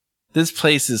This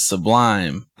place is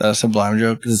sublime. That's a sublime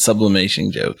joke. It's a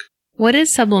sublimation joke. What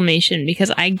is sublimation?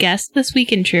 Because I guessed this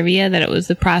week in trivia that it was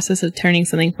the process of turning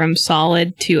something from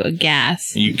solid to a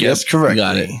gas. You guessed correctly.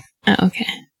 Got it. Oh, okay.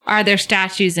 Are there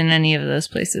statues in any of those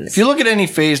places? If you look at any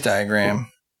phase diagram...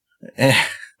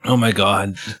 Oh my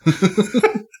god.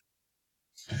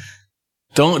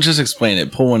 Don't just explain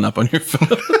it. Pull one up on your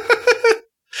phone.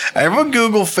 Everyone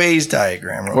Google phase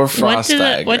diagram. Or frost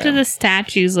diagram. What do the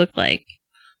statues look like?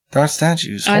 There are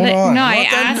statues. Are Hold they, on. no, I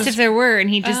asked if there were, and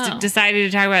he just Oh.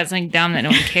 decided to talk about something dumb that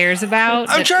no one cares about.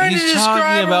 I'm trying to He's describe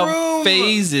talking a about room.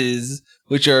 phases,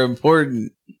 which are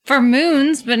important. For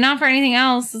moons, but not for anything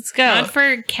else. Let's go. Not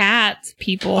for cats,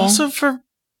 people. Also for...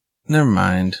 Never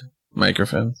mind.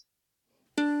 Microphones.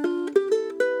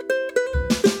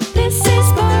 This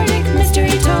is Bardic Mystery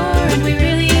Tour, and we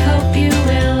really hope you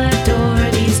will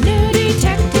adore these new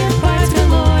detective parts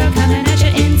galore coming at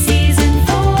you in season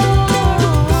 4.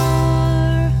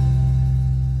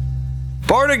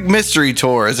 Bardic Mystery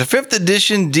Tour is a 5th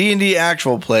edition D&D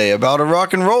actual play about a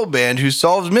rock and roll band who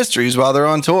solves mysteries while they're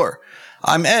on tour.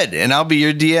 I'm Ed, and I'll be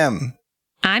your DM.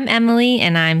 I'm Emily,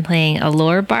 and I'm playing a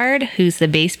lore bard who's the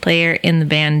bass player in the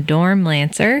band Dorm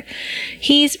Lancer.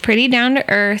 He's pretty down to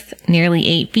earth, nearly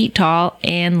 8 feet tall,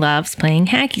 and loves playing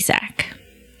hacky sack.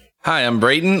 Hi, I'm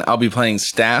Brayton. I'll be playing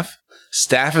Staff.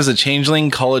 Staff is a changeling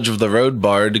College of the Road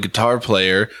bard guitar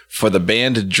player for the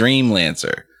band Dream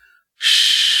Lancer.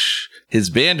 Shh. His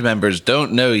band members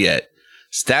don't know yet.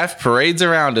 Staff parades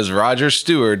around as Roger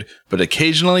Stewart, but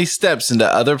occasionally steps into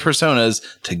other personas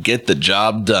to get the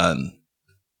job done.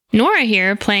 Nora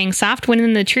here, playing Soft Wind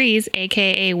in the Trees,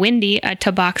 aka Windy, a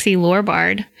Tabaxi lore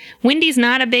bard. Windy's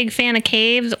not a big fan of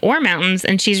caves or mountains,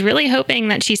 and she's really hoping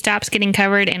that she stops getting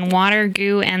covered in water,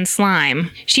 goo, and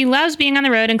slime. She loves being on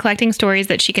the road and collecting stories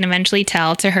that she can eventually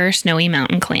tell to her Snowy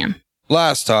Mountain clan.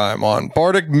 Last time on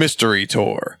Bardic Mystery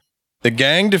Tour, the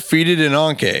gang defeated an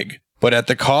Ankh, but at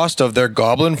the cost of their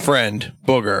goblin friend,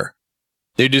 Booger.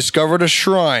 They discovered a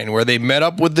shrine where they met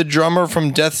up with the drummer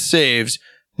from Death Saves,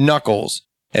 Knuckles,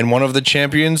 and one of the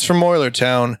champions from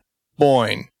Oilertown,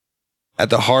 Boyne. At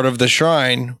the heart of the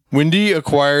shrine, Windy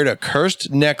acquired a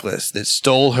cursed necklace that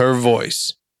stole her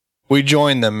voice. We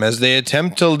join them as they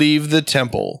attempt to leave the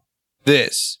temple.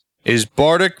 This is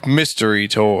Bardic Mystery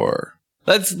Tour.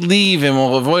 Let's leave and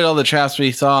we'll avoid all the traps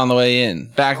we saw on the way in.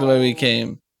 Back the way we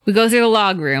came. We go through the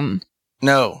log room.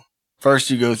 No. First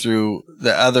you go through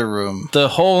the other room. The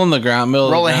hole in the ground, middle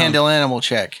Roll of a the ground. handle animal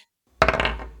check.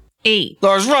 8.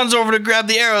 Lars runs over to grab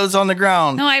the arrows on the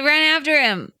ground, No, I ran after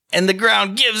him, and the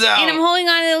ground gives out. and I'm holding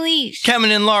on to the leash. Kemen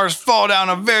and Lars fall down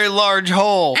a very large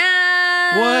hole.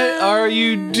 What are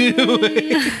you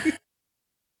doing?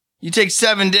 You take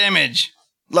 7 damage.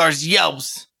 Lars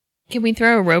yelps. Can we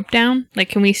throw a rope down? Like,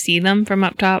 can we see them from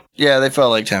up top? Yeah, they fell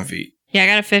like 10 feet. Yeah, I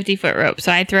got a 50-foot rope,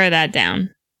 so I throw that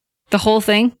down. The whole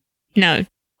thing? No.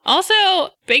 Also,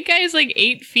 Big Guy's like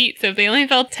 8 feet, so if they only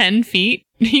fell 10 feet,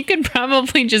 he could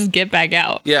probably just get back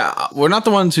out. Yeah, we're not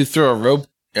the ones who threw a rope.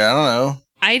 Yeah, I don't know.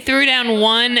 I threw down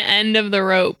one end of the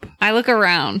rope. I look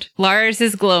around. Lars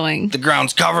is glowing. The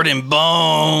ground's covered in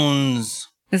bones.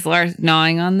 Is Lars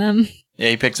gnawing on them? Yeah,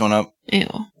 he picks one up. Ew.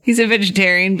 He's a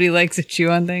vegetarian, but he likes to chew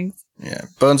on things. Yeah,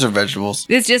 bones are vegetables.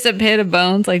 It's just a pit of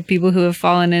bones, like people who have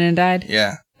fallen in and died.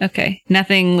 Yeah. Okay.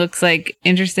 Nothing looks like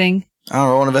interesting. I'll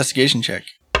roll an investigation check.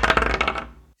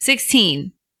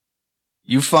 16.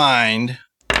 You find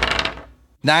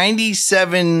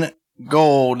 97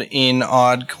 gold in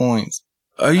odd coins.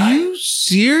 Are you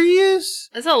serious?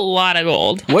 That's a lot of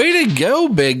gold. Way to go,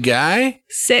 big guy.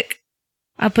 Sick.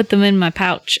 I put them in my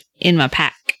pouch, in my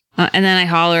pack. And then I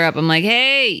holler up. I'm like,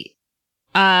 hey,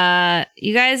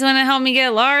 you guys want to help me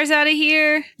get Lars out of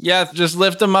here? Yeah, just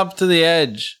lift him up to the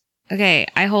edge. Okay,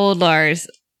 I hold Lars.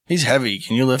 He's heavy.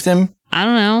 Can you lift him? I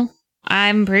don't know.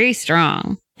 I'm pretty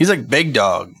strong. He's like big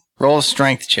dog. Roll a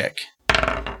strength check.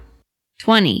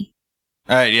 20.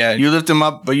 All right, yeah, you lift him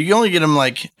up, but you can only get him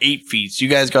like 8 feet. So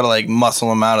you guys got to like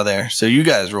muscle him out of there. So you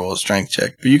guys roll a strength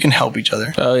check, but you can help each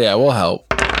other. Oh, yeah, we'll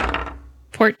help.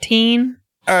 14.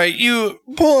 All right, you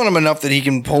pull on him enough that he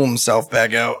can pull himself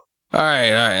back out. All right.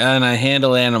 And I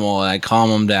handle animal and I calm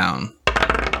him down.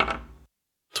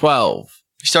 12.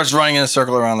 He starts running in a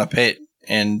circle around the pit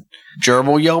and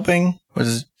gerbil yelping. What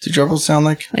does gerbils sound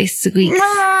like? Like squeaks.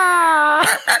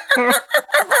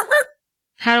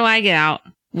 How do I get out?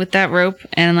 With that rope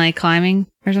and like climbing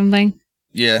or something?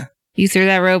 Yeah. You threw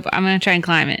that rope. I'm going to try and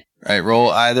climb it. All right, roll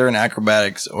either an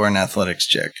acrobatics or an athletics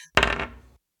check.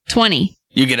 20.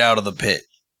 You get out of the pit.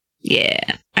 Yeah.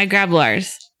 I grab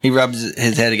Lars. He rubs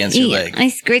his head against your leg. I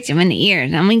scratch him in the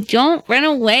ears. I'm like, don't run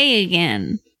away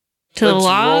again. To the Let's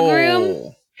log roll.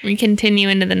 room? We continue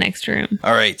into the next room.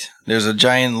 All right. There's a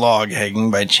giant log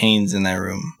hanging by chains in that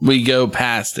room. We go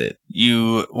past it.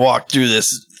 You walk through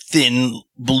this thin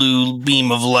blue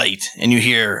beam of light, and you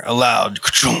hear a loud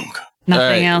ka-chunk.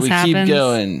 Nothing else we happens. keep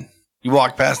going. You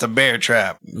walk past a bear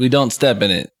trap. We don't step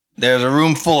in it. There's a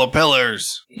room full of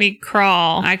pillars. We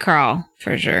crawl. I crawl,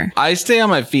 for sure. I stay on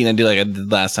my feet and I do like I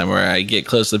did last time where I get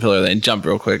close to the pillar then jump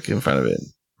real quick in front of it.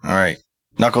 All right.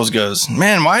 Knuckles goes,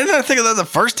 man, why didn't I think of that the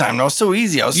first time? That was so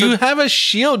easy. You have a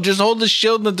shield. Just hold the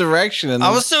shield in the direction. And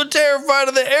I was so terrified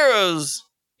of the arrows.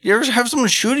 You ever have someone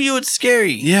shoot at you? It's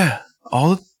scary. Yeah.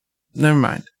 Never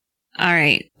mind. All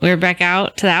right. We're back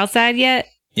out to the outside yet?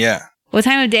 Yeah. What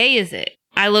time of day is it?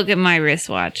 I look at my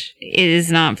wristwatch. It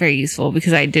is not very useful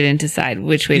because I didn't decide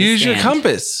which way to Use your stand.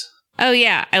 compass. Oh,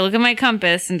 yeah. I look at my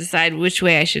compass and decide which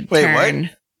way I should Wait, turn.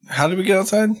 what? How did we get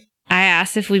outside? I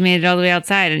asked if we made it all the way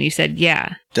outside, and you said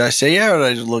yeah. Did I say yeah, or did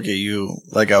I just look at you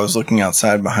like I was looking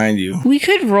outside behind you? We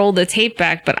could roll the tape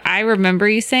back, but I remember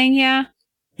you saying yeah.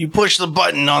 You push the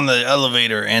button on the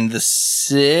elevator, and the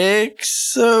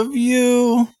 6 of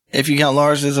you, if you count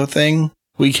Lars as a thing.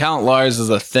 We count Lars as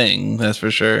a thing, that's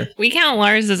for sure. We count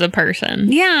Lars as a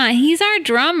person. Yeah, he's our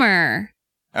drummer.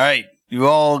 All right, you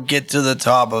all get to the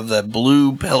top of that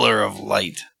blue pillar of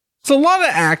light. It's a lot of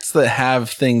acts that have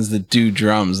things that do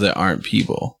drums that aren't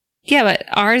people. Yeah, but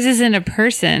ours isn't a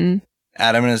person.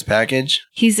 Adam and his package,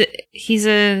 He's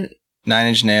a 9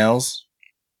 Inch Nails.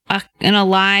 an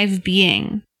alive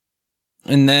being.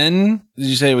 And then, did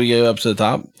you say we go up to the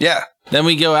top? Yeah. Then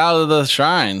we go out of the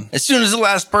shrine. As soon as the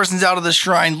last person's out of the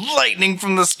shrine, lightning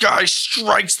from the sky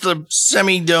strikes the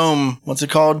semi-dome, what's it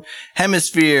called?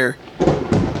 Hemisphere.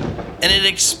 And it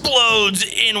explodes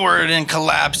inward and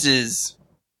collapses.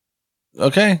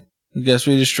 Okay, I guess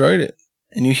we destroyed it.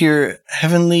 And you hear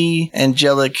heavenly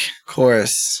angelic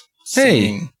chorus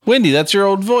singing. Hey, Wendy, that's your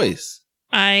old voice.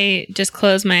 I just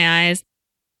close my eyes.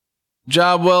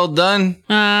 Job well done.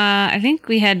 I think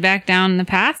we head back down the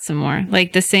path some more,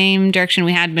 like the same direction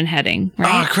we had been heading,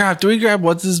 right? Oh, crap. Do we grab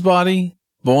what's his body?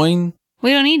 Boing?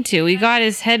 We don't need to. We got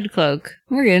his head cloak.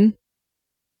 We're good.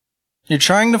 You're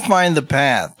trying to find the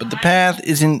path, but the path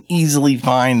isn't easily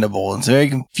findable. It's very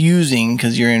confusing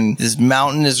because you're in this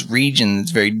mountainous region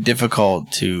that's very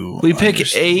difficult to We pick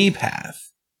understand. a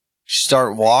path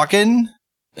Start walking.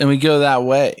 and we go that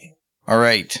way. All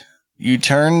right. You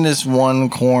turn this one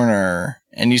corner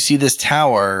and you see this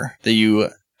tower that you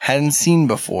hadn't seen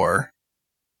before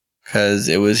because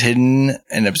it was hidden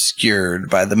and obscured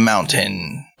by the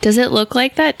mountain. Does it look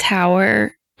like that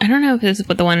tower? I don't know if this is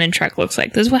what the one in Trek looks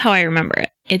like. This is how I remember it.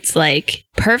 It's like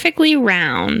perfectly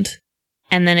round,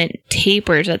 and then it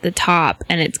tapers at the top,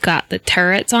 and it's got the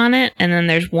turrets on it, and then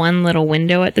there's one little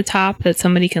window at the top that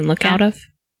somebody can look out of.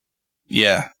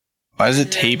 Yeah. Why does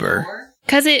it taper?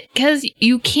 Because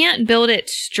you can't build it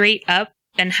straight up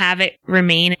and have it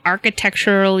remain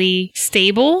architecturally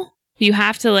stable. You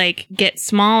have to like get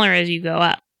smaller as you go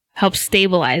up. Help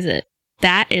stabilize it.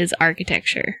 That is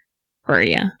architecture for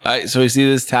you. All right, so we see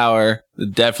this tower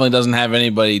that definitely doesn't have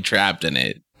anybody trapped in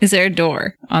it. Is there a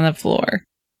door on the floor?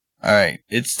 All right.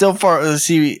 It's still far. Let's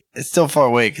see. It's still far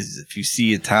away because if you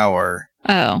see a tower,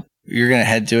 Oh, you're going to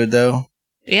head to it though.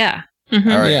 yeah.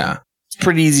 Mhm. All right. Yeah. It's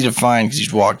pretty easy to find because you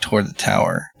just walk toward the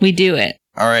tower. We do it.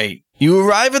 All right. You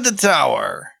arrive at the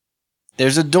tower.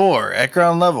 There's a door at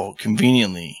ground level,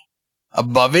 conveniently.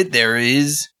 Above it, there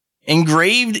is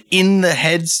engraved in the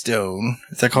headstone.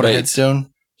 Is that called a Wait. headstone?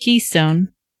 Keystone.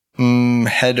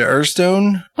 Head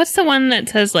Earthstone? What's the one that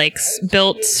says like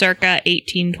built circa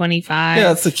 1825? Yeah,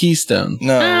 that's the keystone.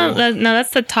 No. No,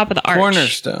 that's the top of the arch.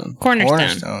 Cornerstone.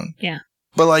 Cornerstone. Yeah.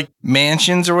 But like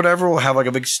mansions or whatever will have like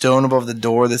a big stone above the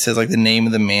door that says like the name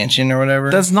of the mansion or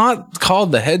whatever. That's not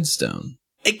called the headstone.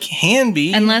 It can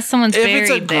be. Unless someone's If buried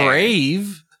it's a there.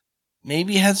 grave,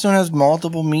 Maybe headstone has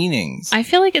multiple meanings. I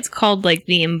feel like it's called like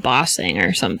the embossing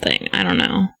or something. I don't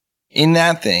know. In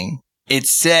that thing, it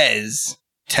says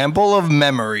Temple of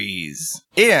Memories.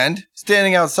 And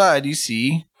standing outside, you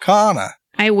see Kana.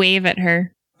 I wave at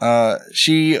her.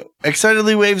 She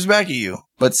excitedly waves back at you,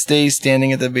 but stays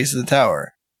standing at the base of the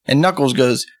tower. And Knuckles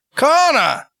goes,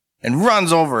 Kana! And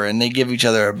runs over, and they give each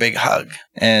other a big hug.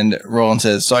 And Roland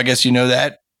says, so I guess you know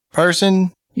that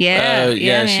person? Yeah.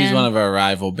 yeah, she's man. one of our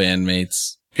rival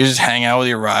bandmates. You just hang out with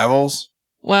your rivals?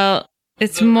 Well,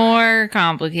 it's more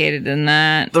complicated than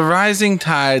that. The rising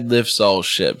tide lifts all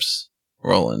ships,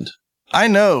 Roland. I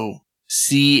know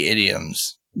sea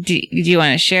idioms. Do you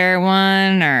want to share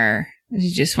one, or do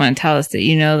you just want to tell us that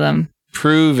you know them?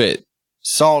 Prove it.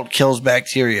 Salt kills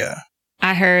bacteria.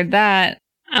 I heard that.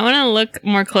 I want to look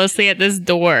more closely at this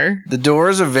door. The door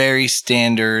is a very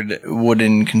standard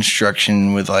wooden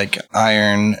construction with like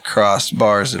iron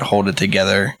crossbars that hold it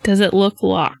together. Does it look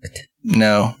locked?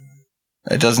 No.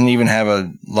 It doesn't even have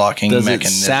a locking Does it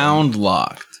mechanism. sound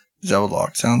locked? Is that what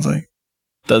locked sounds like?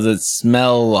 Does it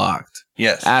smell locked?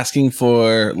 Yes. Asking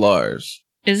for Lars.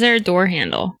 Is there a door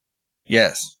handle?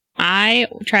 Yes. I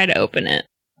try to open it.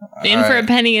 In All for a right.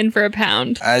 penny, in for a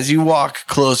pound. As you walk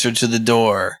closer to the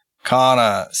door,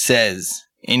 Kana says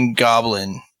in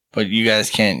Goblin, but you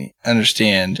guys can't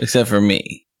understand. Except for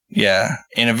me. Yeah.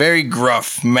 In a very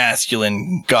gruff,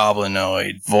 masculine,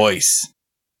 goblinoid voice,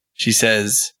 she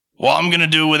says, well, I'm gonna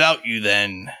do without you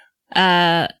then.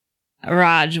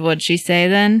 Raj, what'd she say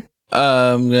then?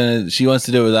 She wants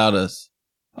to do it without us.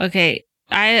 Okay,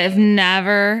 I have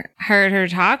never heard her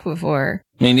talk before.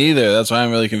 Me neither. That's why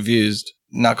I'm really confused.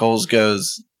 Knuckles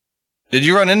goes, did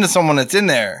you run into someone that's in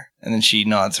there? And then she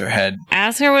nods her head.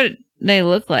 Ask her what they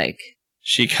look like.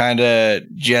 She kind of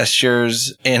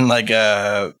gestures in like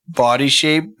a body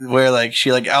shape where like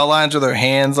she like outlines with her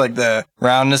hands like the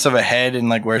roundness of a head and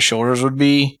like where shoulders would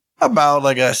be. About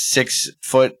like a 6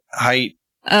 foot height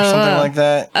or something like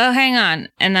that. Oh, hang on.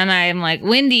 And then I'm like,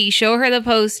 Wendy, show her the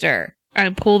poster. I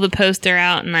pull the poster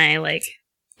out and I like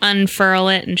unfurl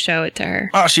it and show it to her.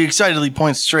 Oh, she excitedly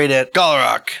points straight at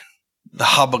Golrock, the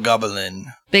hobgoblin.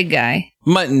 Big guy.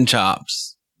 Mutton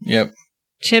chops. Yep.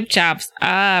 Chip Chops.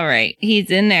 All right.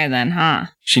 He's in there then, huh?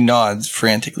 She nods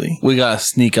frantically. We gotta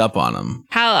sneak up on him.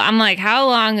 I'm like, how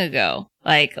long ago?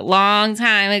 Like, a long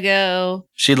time ago.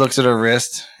 She looks at her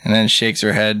wrist and then shakes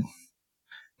her head.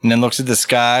 And then looks at the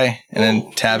sky and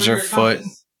then taps her foot.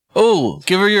 Oh,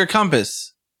 give her your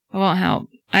compass. It won't help.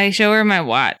 I show her my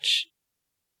watch.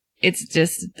 It's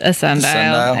just a sundial,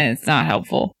 sundial? and it's not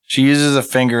helpful. She uses a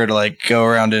finger to like go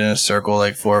around it in a circle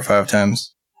like 4 or 5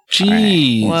 times.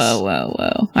 Jeez. Whoa.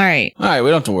 All right. All right, we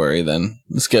don't have to worry then.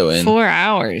 Let's go in. 4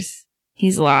 hours.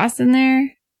 He's lost in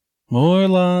there? More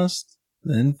lost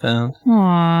than found.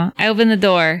 Aw. I open the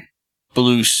door.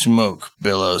 Blue smoke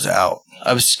billows out,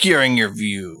 obscuring your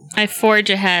view. I forge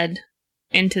ahead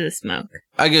into the smoke.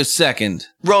 I go second.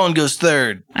 Roland goes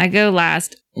third. I go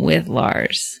last with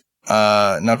Lars.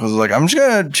 Knuckles is like, I'm just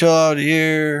gonna chill out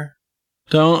here.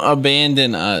 Don't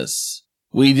abandon us.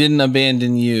 We didn't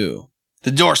abandon you.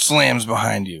 The door slams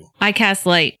behind you. I cast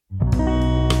light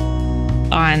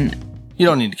on. You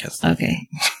don't need to cast it. Okay.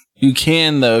 You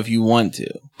can, though, if you want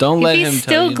to. Don't let If him he's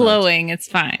tell still you not glowing, it's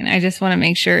fine. I just want to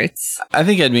make sure it's. to. I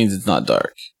think that means it's not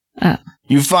dark.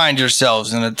 You find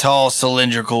yourselves in a tall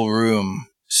cylindrical room.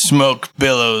 Smoke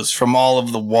billows from all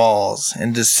of the walls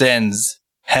and descends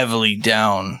heavily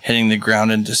down, hitting the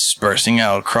ground and dispersing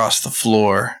out across the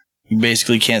floor. You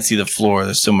basically can't see the floor.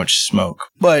 There's so much smoke.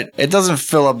 But it doesn't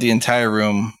fill up the entire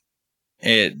room.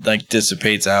 It like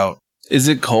dissipates out. Is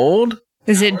it cold?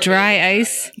 Is it dry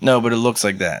ice? No, but it looks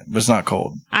like that. But it's not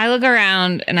cold. I look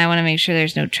around and I want to make sure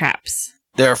there's no traps.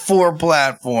 There are 4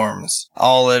 platforms,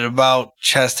 all at about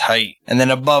chest height. And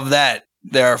then above that,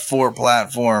 there are 4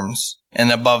 platforms.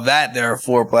 And above that, there are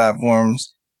 4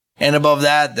 platforms. And above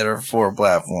that, there are 4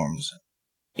 platforms.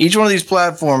 Each one of these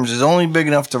platforms is only big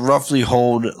enough to roughly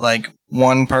hold like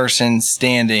one person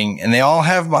standing. And they all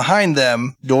have behind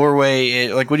them doorway,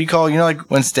 like what do you call, you know,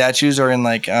 like when statues are in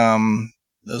like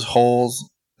those holes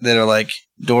that are like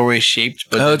doorway shaped.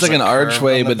 But Oh, it's like an curved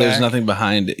archway, on the but there's back? nothing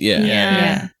behind it. Yeah.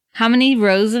 Yeah. How many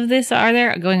rows of this are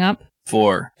there going up?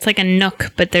 4. It's like a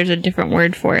nook, but there's a different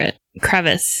word for it.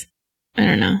 Crevice. I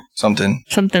don't know. Something.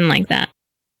 Something like that.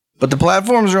 But the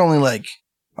platforms are only like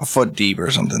a foot deep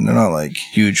or something. They're not like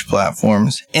huge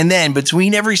platforms. And then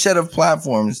between every set of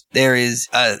platforms, there is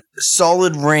a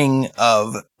solid ring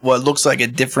of what looks like a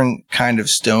different kind of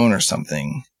stone or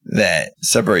something that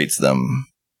separates them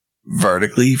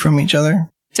vertically from each other.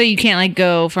 So you can't like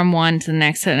go from one to the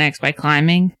next by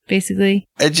climbing, basically?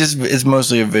 It just is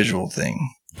mostly a visual thing.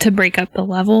 To break up the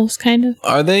levels, kind of.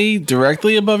 Are they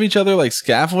directly above each other like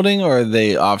scaffolding, or are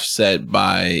they offset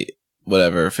by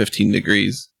whatever, 15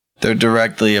 degrees? They're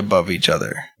directly above each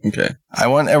other. Okay. I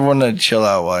want everyone to chill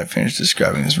out while I finish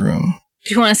describing this room.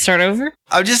 Do you want to start over?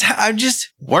 I'm just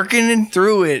working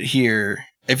through it here.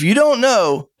 If you don't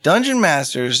know, Dungeon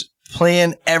Masters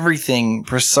plan everything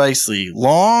precisely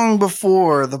long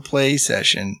before the play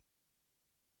session.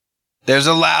 There's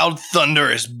a loud,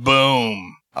 thunderous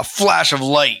boom. A flash of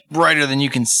light, brighter than you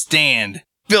can stand,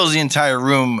 fills the entire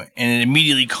room, and it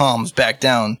immediately calms back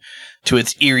down to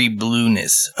its eerie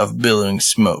blueness of billowing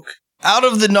smoke. Out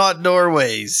of the knot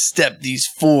doorways step these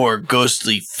 4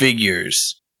 ghostly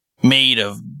figures made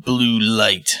of blue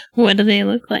light. What do they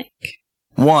look like?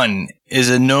 One is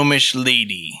a gnomish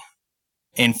lady.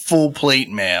 in full plate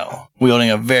mail, wielding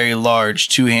a very large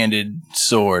two-handed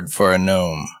sword for a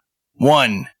gnome.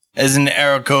 1 is an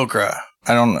Aarakocra.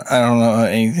 I don't know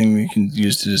anything we can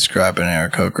use to describe an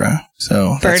Aarakocra.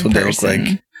 So that's what they look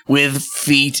like. With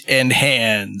feet and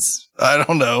hands. I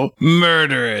don't know.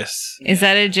 Murderous. Is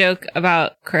that a joke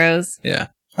about crows? Yeah.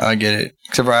 I get it.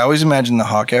 Except for I always imagine the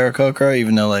hawk Aarakocra,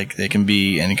 even though like they can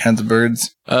be any kinds of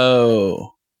birds.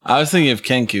 Oh. I was thinking of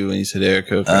Kenku when you said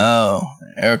Aarakocra. Oh,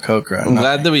 Aarakocra. I'm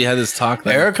glad that we had this talk.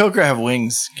 Aarakocra have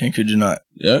wings. Kenku do not.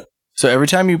 Yep. So every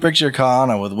time you picture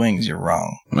Kahana with wings, you're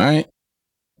wrong. All right.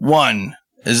 1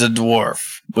 is a dwarf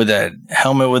with that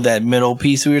helmet with that middle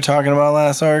piece we were talking about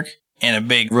last arc, and a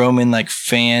big Roman like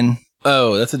fan.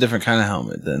 Oh, that's a different kind of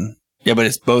helmet then. Yeah, but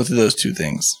it's both of those two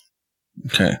things.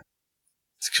 Okay.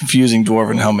 It's confusing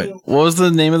dwarven helmet. What was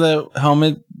the name of the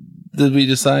helmet? Did we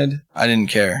decide? I didn't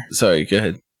care. Sorry, go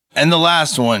ahead. And the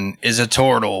last one is a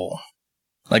turtle.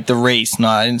 Like the race. No,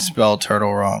 I didn't spell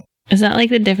turtle wrong. Is that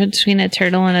like the difference between a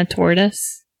turtle and a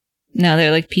tortoise? No,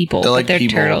 they're like people. They're like but they're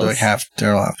people. turtles. They're like half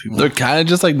turtle, half people. They're kind of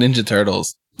just like Ninja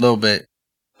Turtles. A little bit.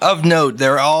 Of note,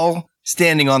 they're all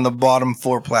standing on the bottom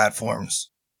 4 platforms.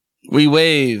 We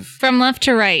wave. From left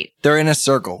to right. They're in a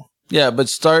circle. Yeah, but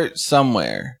start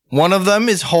somewhere. One of them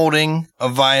is holding a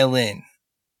violin.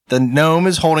 The gnome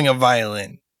is holding a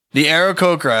violin. The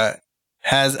Aarakocra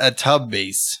has a tub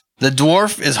bass. The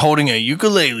dwarf is holding a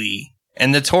ukulele.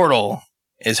 And the turtle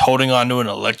is holding onto an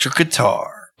electric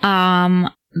guitar.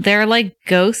 They're like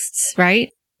ghosts, right?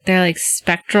 They're like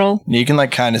spectral. You can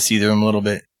like kind of see through them a little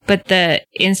bit. But the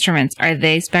instruments, are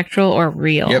they spectral or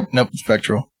real? Yep, nope,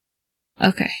 spectral.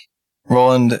 Okay.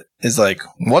 Roland is like,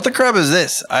 what the crap is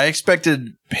this? I expected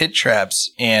pit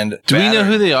traps and Do we know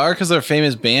who they are because they're a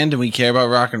famous band and we care about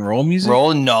rock and roll music?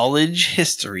 Roll knowledge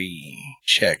history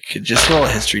check. Just roll a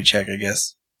history check, I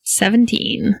guess.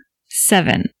 17.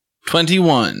 7.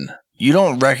 21. You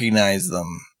don't recognize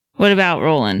them. What about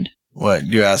Roland? What?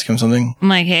 You ask him something? I'm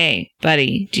like, hey,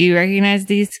 buddy, do you recognize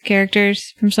these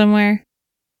characters from somewhere?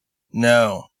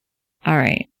 No. All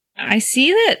right. I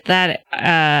see that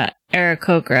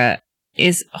Aarakocra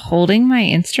is holding my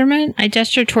instrument. I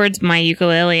gesture towards my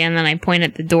ukulele and then I point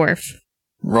at the dwarf.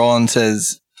 Roland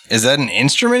says, is that an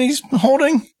instrument he's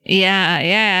holding?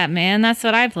 Yeah, man, that's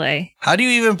what I play. How do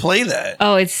you even play that?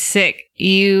 Oh, it's sick.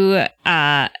 The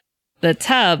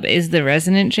tub is the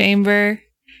resonant chamber,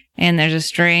 and there's a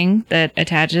string that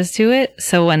attaches to it.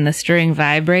 So when the string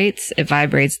vibrates, it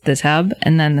vibrates the tub,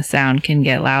 and then the sound can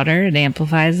get louder. It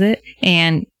amplifies it.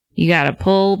 And you got to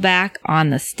pull back on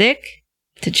the stick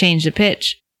to change the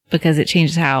pitch because it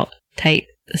changes how tight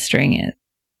the string is.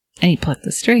 And you pluck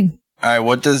the string. All right,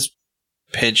 what does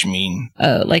pitch mean?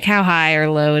 Oh, like how high or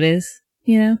low it is,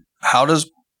 you know? How does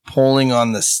pulling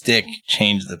on the stick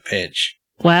change the pitch?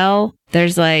 Well,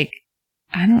 there's like,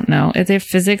 I don't know. Is there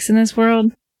physics in this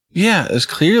world? Yeah, there's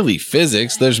clearly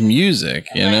physics. There's music,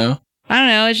 you know? I don't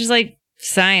know. It's just like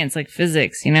science, like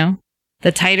physics, you know?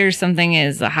 The tighter something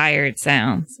is, the higher it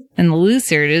sounds. And the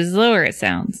looser it is, the lower it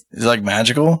sounds. Is it like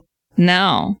magical?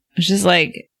 No. It's just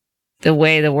like the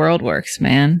way the world works,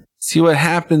 man. See, what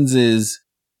happens is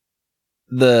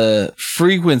the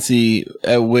frequency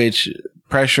at which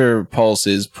pressure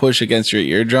pulses push against your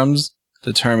eardrums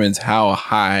determines how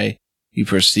high you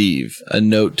perceive a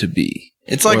note to be.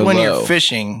 It's like or when low. you're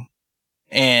fishing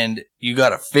and you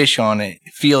got a fish on it.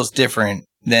 It feels different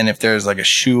than if there's like a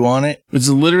shoe on it. It's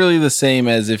literally the same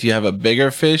as if you have a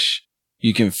bigger fish,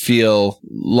 you can feel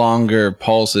longer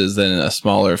pulses than a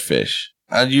smaller fish.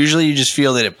 Usually you just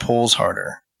feel that it pulls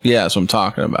harder. Yeah, that's what I'm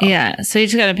talking about. Yeah. So you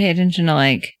just got to pay attention to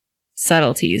like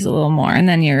subtleties a little more, and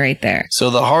then you're right there. So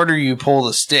the harder you pull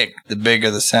the stick, the bigger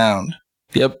the sound.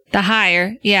 Yep. The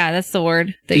higher. Yeah, that's the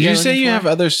word. That Did you're you say looking you for. have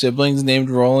other siblings named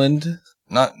Roland?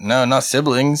 Not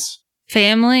siblings.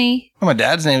 Family? Oh, my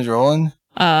dad's name's Roland.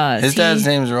 His dad's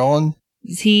name's Roland.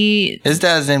 His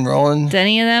dad's named Roland. Does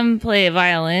any of them play a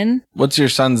violin? What's your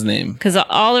son's name? Because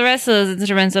all the rest of those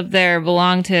instruments up there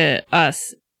belong to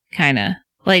us, kind of.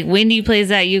 Like Wendy plays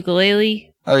that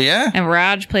ukulele, Oh, yeah? and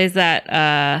Raj plays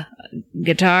that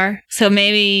guitar. So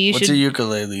maybe you What's should. a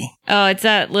ukulele? Oh, it's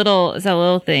that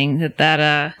little thing that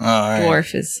Oh, all right.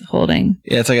 dwarf is holding.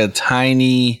 Yeah, it's like a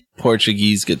tiny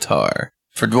Portuguese guitar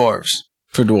For dwarves.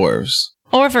 for dwarves.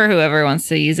 Or for whoever wants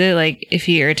to use it. Like if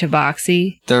you're a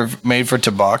tabaxi, They're made for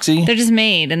tabaxi? they're just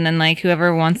made, and then like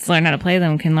whoever wants to learn how to play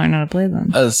them can learn how to play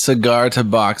them. A cigar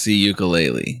tabaxi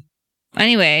ukulele.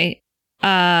 Anyway,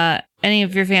 any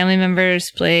of your family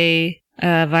members play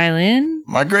violin?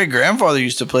 My great-grandfather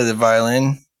used to play the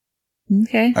violin.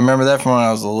 Okay. I remember that from when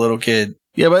I was a little kid.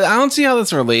 Yeah, but I don't see how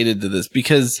that's related to this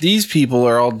because these people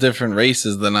are all different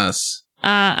races than us.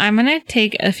 I'm going to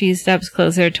take a few steps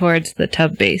closer towards the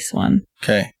tub base one.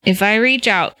 Okay. If I reach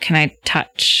out, can I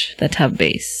touch the tub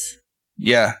base?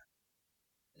 Yeah.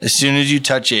 As soon as you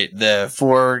touch it, the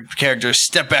 4 characters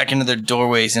step back into their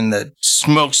doorways and the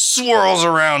smoke swirls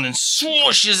around and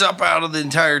swooshes up out of the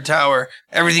entire tower.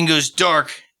 Everything goes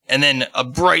dark, and then a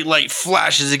bright light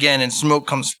flashes again and smoke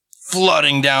comes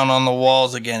flooding down on the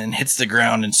walls again and hits the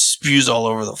ground and spews all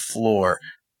over the floor.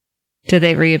 Do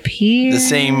they reappear? The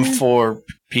same 4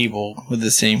 people with the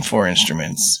same 4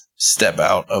 instruments step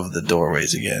out of the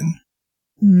doorways again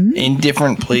in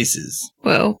different places.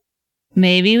 Whoa.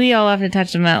 Maybe we all have to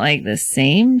touch them at like the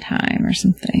same time or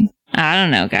something. I don't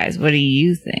know, guys. What do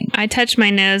you think? I touch my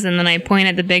nose and then I point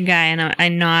at the big guy and I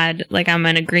nod like I'm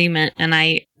in agreement, and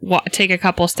I take a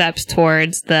couple steps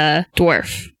towards the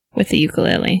dwarf with the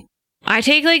ukulele. I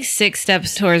take like 6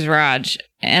 steps towards Raj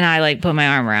and I like put my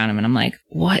arm around him and I'm like,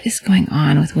 what is going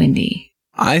on with Wendy?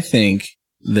 I think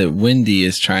that Wendy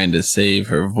is trying to save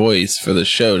her voice for the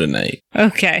show tonight.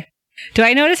 Okay. Do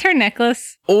I notice her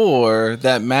necklace? Or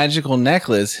that magical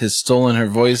necklace has stolen her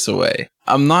voice away.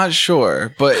 I'm not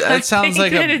sure, but that sounds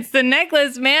like it's the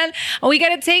necklace, man. Oh, we got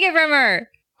to take it from her.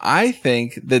 I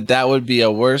think that would be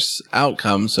a worse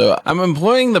outcome. So I'm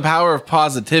employing the power of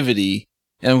positivity,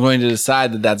 and I'm going to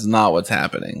decide that that's not what's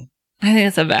happening. I think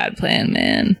it's a bad plan,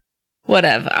 man.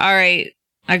 Whatever. All right.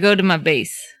 I go to my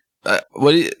base.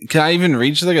 Can I even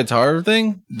reach the guitar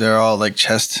thing? They're all like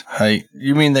chest height.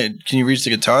 You mean that? Can you reach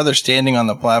the guitar? They're standing on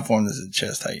the platform that's at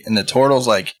chest height, and the turtle's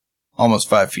like almost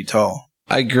 5 feet tall.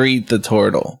 I greet the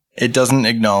turtle. It doesn't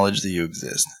acknowledge that you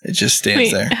exist. It just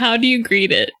stands there. How do you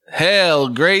greet it? Hail,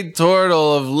 great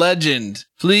turtle of legend!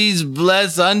 Please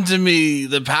bless unto me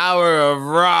the power of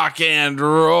rock and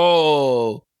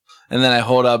roll. And then I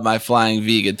hold up my Flying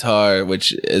V guitar,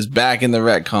 which is back in the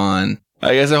retcon.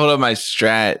 I guess I hold up my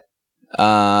Strat.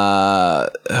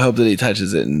 Hope that he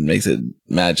touches it and makes it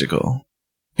magical.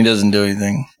 He doesn't do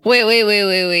anything.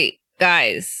 Wait.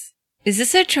 Guys, is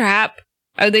this a trap?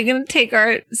 Are they going to take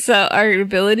our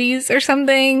abilities or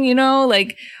something? You know,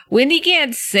 like Wendy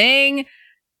can't sing.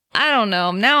 I don't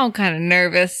know. Now I'm kind of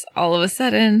nervous all of a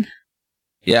sudden.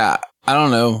 Yeah, I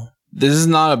don't know. This is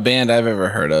not a band I've ever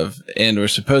heard of, and we're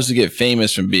supposed to get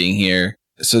famous from being here.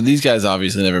 So these guys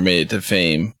obviously never made it to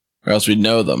fame, or else we'd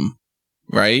know them,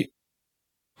 right?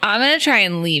 I'm going to try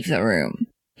and leave the room.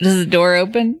 Does the door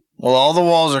open? Well, all the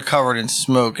walls are covered in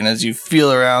smoke, and as you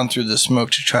feel around through the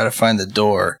smoke to try to find the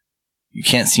door, you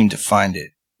can't seem to find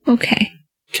it. Okay.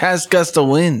 Cast Gust of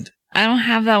Wind. I don't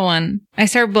have that one. I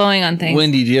start blowing on things.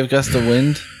 Wendy, do you have Gust of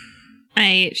Wind?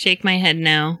 I shake my head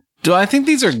no. Do I think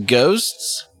these are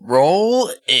ghosts?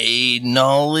 Roll a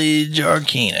knowledge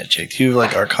arcana check. Do you have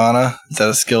like arcana? Is that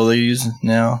a skill they use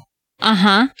now?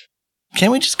 Uh-huh.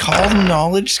 Can't we just call them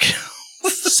knowledge skills?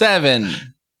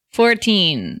 7.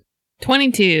 14.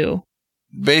 22.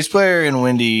 Bass player and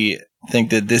Wendy think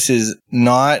that this is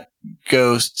not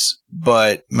ghosts,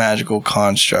 but magical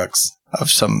constructs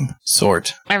of some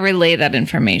sort. I relay that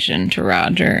information to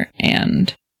Roger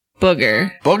and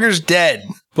Booger. Booger's dead.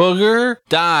 Booger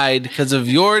died because of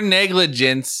your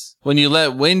negligence when you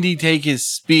let Wendy take his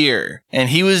spear. And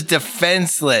he was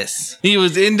defenseless. He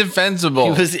was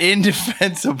indefensible. He was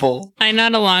indefensible. I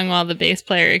nod along while the bass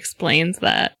player explains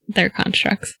that they're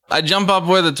constructs. I jump up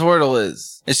where the turtle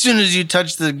is. As soon as you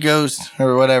touch the ghost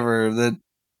or whatever, the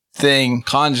thing,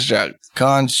 construct.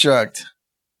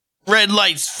 Red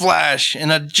lights flash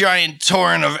and a giant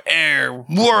torrent of air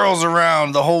whirls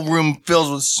around. The whole room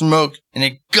fills with smoke and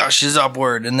it gushes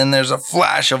upward. And then there's a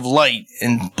flash of light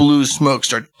and blue smoke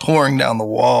start pouring down the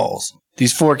walls.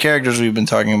 These 4 characters we've been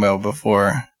talking about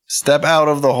before step out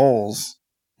of the holes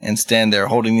and stand there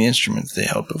holding the instruments they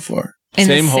held before. In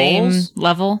Same the same holes?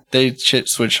 level? They shit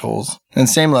switch holes. And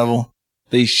same level.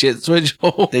 They shit switch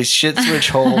hole. They shit switch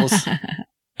holes.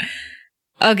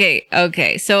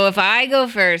 Okay. So if I go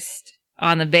first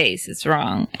on the bass, it's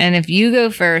wrong. And if you go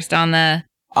first on the...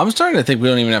 I'm starting to think we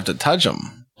don't even have to touch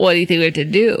them. What do you think we have to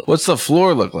do? What's the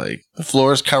floor look like? The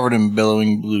floor is covered in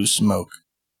billowing blue smoke.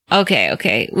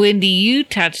 Okay. Wendy, you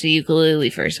touch the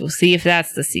ukulele first. We'll see if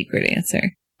that's the secret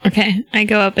answer. Okay, I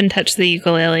go up and touch the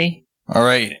ukulele. All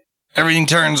right. Everything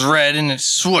turns red and it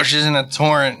swooshes in a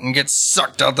torrent and gets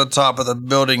sucked out the top of the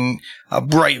building. A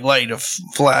bright light,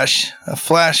 bright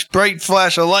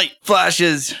flash of light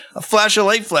flashes. A flash of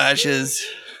light flashes.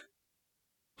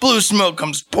 Blue smoke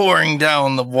comes pouring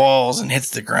down the walls and hits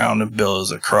the ground and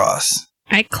billows across.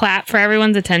 I clap for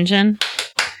everyone's attention,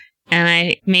 and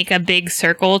I make a big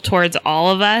circle towards all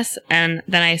of us, and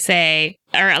then I say,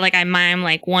 or like I mime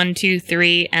like 1, 2,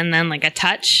 3, and then like a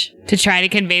touch to try to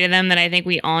convey to them that I think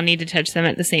we all need to touch them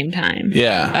at the same time.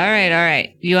 Yeah. All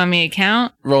right. You want me to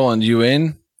count? Roland, you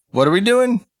in? What are we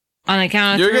doing? On the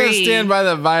count of You're 3. going to stand by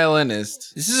the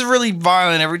violinist. This is really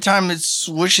violent. Every time it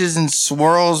swishes and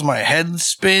swirls, my head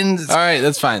spins. All right,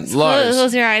 that's fine. Close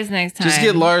Lars. your eyes next time. Just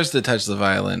get Lars to touch the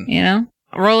violin. You know?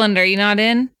 Roland, are you not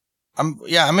in? I'm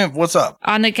in. What's up?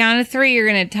 On the count of 3, you're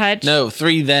going to touch. No,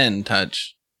 3 then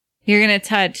touch. You're going to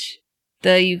touch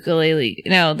the ukulele.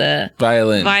 No, the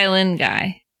Violin.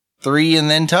 guy. 3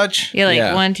 and then touch? Yeah, like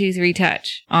Yeah. 1, 2, 3,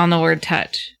 touch. On the word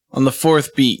touch. On the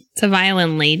 4th beat. It's a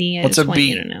violin lady. I What's just a want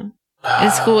you beat? to know.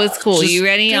 It's cool. It's cool. Just You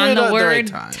ready? do On it the at the word right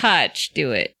time. touch,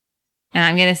 do it. And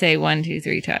I'm going to say 1, 2,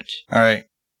 3, touch. All right.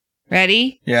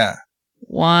 Ready? Yeah.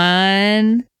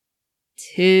 1,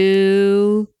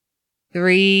 2,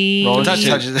 3. Roland Touch it.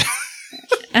 touches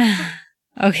it.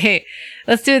 Okay,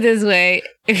 let's do it this way.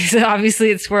 Because obviously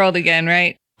it's swirled again,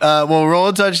 right? Well,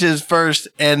 Roland touches first,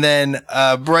 and then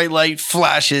bright light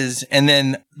flashes, and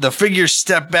then the figures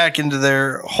step back into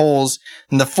their holes,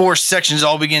 and the 4 sections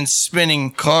all begin spinning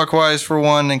clockwise for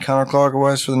one, and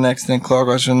counterclockwise for the next, and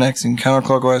clockwise for the next, and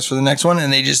counterclockwise for the next one,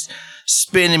 and they just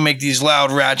spin and make these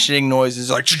loud ratcheting noises,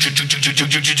 like,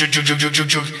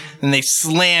 and they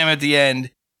slam at the end,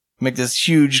 make this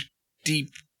huge, deep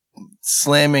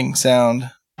slamming sound.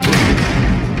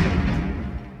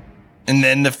 And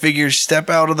then the figures step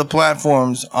out of the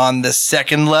platforms on the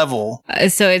 2nd level,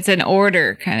 So it's an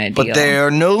order kind of deal. but they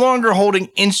are no longer holding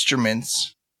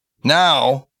instruments.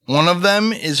 Now, one of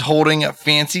them is holding a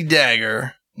fancy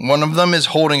dagger, one of them is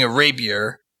holding a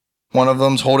rapier, one of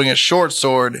them's holding a short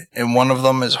sword, and one of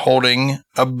them is holding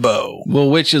a bow. Well,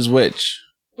 which is which?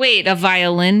 Wait, a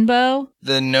violin bow?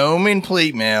 The gnome in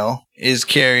plate mail is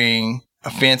carrying a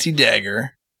fancy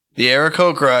dagger. The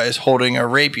Aarakocra is holding a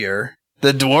rapier.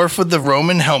 The dwarf with the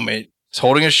Roman helmet is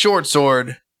holding a short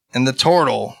sword. And the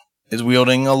turtle is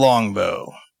wielding a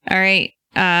longbow. All right.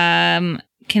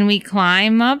 Can we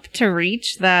climb up to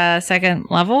reach the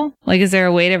 2nd level? Like, is there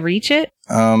a way to reach it?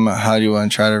 How do you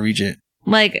want to try to reach it?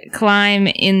 Like, climb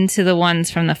into the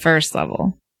ones from the 1st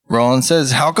level. Roland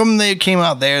says, how come they came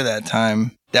out there that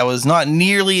time? That was not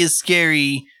nearly as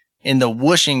scary in the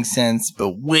whooshing sense,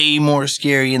 but way more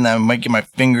scary in the I might get my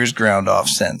fingers ground off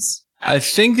sense. I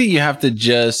think that you have to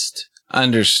just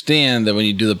understand that when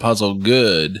you do the puzzle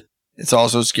good. It's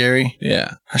also scary.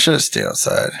 Yeah. I should have stayed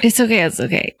outside. It's okay. It's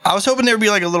okay. I was hoping there would be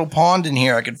like a little pond in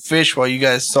here I could fish while you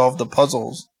guys solve the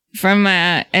puzzles. From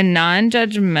a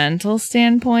non-judgmental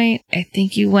standpoint, I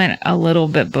think you went a little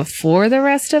bit before the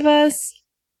rest of us.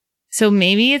 So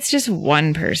maybe it's just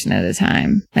one person at a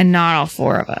time and not all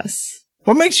 4 of us.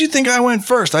 What makes you think I went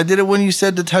first? I did it when you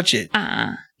said to touch it.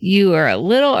 You are a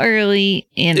little early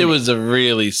in. It was a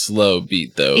really slow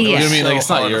beat, though. Yeah. You know what I mean? Like, So it's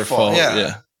not hard your to fall. fault. Yeah.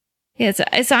 Yeah. Yeah,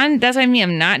 it's on. That's what I mean.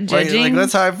 I'm not judging. Like,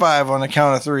 let's high five on the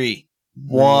count of 3.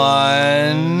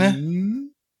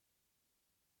 1,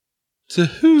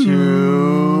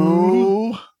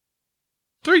 2,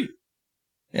 3.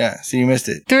 Yeah, see, you missed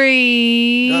it.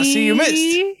 3. Oh, see, you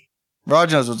missed.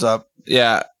 Raj knows what's up.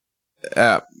 Yeah.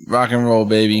 Rock and roll,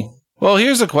 baby. Well,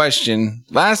 here's a question.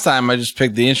 Last time I just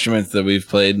picked the instruments that we've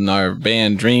played in our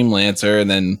band Dreamlancer and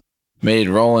then made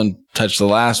Roland touch the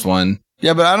last one.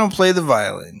 Yeah, but I don't play the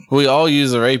violin. We all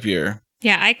use the rapier.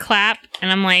 Yeah, I clap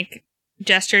and I'm like,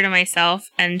 gesture to myself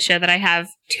and show that I have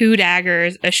 2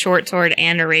 daggers, a short sword,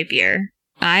 and a rapier.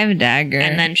 I have a dagger,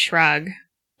 And then shrug.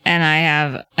 and I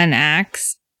have an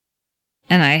axe,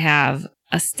 and I have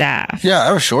a staff. Yeah, I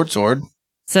have a short sword.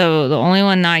 So the only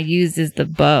one not used is the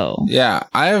bow, Yeah,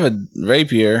 I have a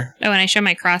rapier Oh, and I show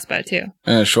my crossbow too.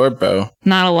 and a short bow.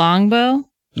 not a long bow.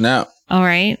 No. All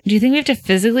right. Do you think we have to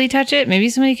physically touch it? Maybe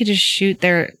somebody could just shoot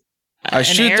their. I an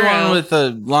shoot the arrow. one with the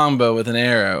longbow with an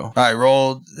arrow. All right,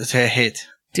 roll. Let's hit.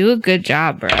 Do a good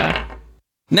job, bruh.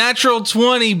 Natural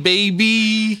 20,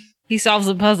 baby. He solves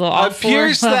the puzzle. All I 4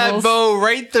 pierced that levels. bow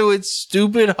right through its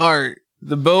stupid heart.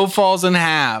 The bow falls in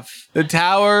half. The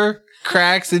tower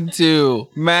cracks in 2.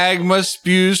 Magma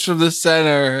spews from the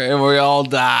center, and we all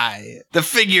die. The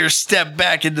figures step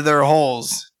back into their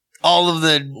holes. All of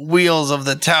the wheels of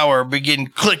the tower begin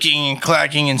clicking and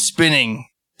clacking and spinning.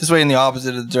 This way in the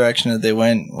opposite of the direction that they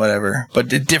went, whatever.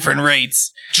 But at different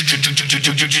rates.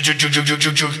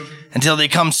 Until they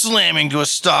come slamming to a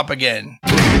stop again.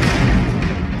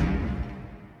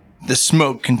 The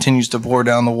smoke continues to pour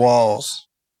down the walls.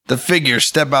 The figures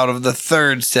step out of the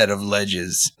 3rd set of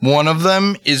ledges. One of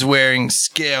them is wearing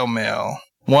scale mail.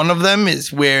 One of them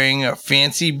is wearing a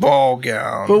fancy ball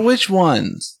gown. But which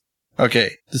ones?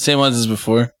 Okay. The same ones as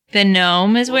before? The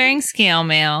gnome is wearing scale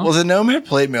mail. Well, the gnome had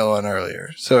plate mail on earlier,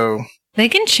 so They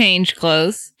can change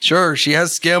clothes. Sure, she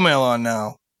has scale mail on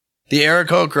now. The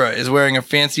Aarakocra is wearing a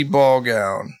fancy ball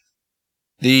gown.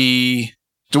 The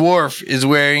dwarf is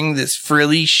wearing this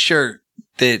frilly shirt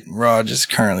that Raj is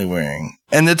currently wearing.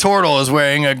 And the turtle is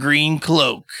wearing a green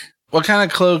cloak. What kind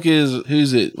of cloak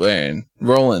who's it wearing?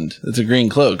 Roland. It's a green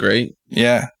cloak, right?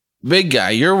 Yeah. Big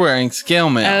guy, you're wearing scale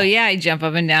mail. Oh, yeah, I jump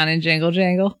up and down and jingle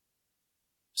jangle.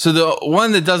 So the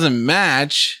one that doesn't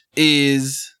match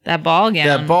is That ball gown.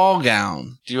 that ball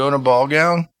gown. Do you own a ball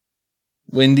gown?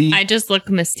 Wendy? I just look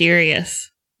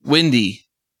mysterious. Wendy,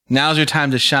 now's your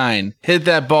time to shine. Hit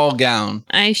that ball gown.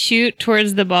 I shoot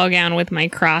towards the ball gown with my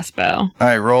crossbow. All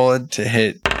right, roll it to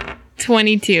hit.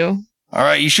 22. All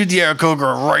right, you shoot the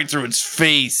Aarakocra right through its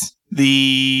face.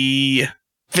 The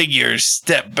figures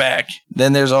step back.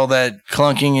 Then there's all that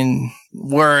clunking and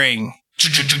whirring.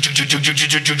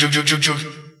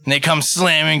 And they come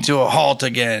slamming to a halt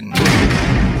again.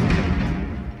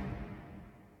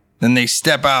 Then they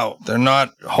step out. They're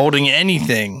not holding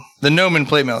anything. The Gnomon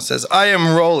playmail says, I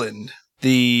am Roland.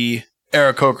 The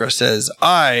Aarakocra says,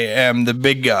 I am the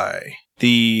big guy.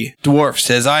 The dwarf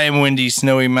says, I am Windy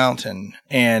Snowy Mountain.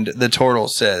 And the turtle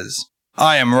says,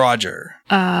 I am Roger.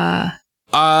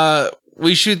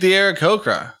 We shoot the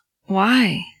Aarakocra.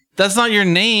 Why? That's not your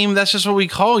name. That's just what we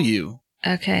call you.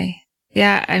 Okay.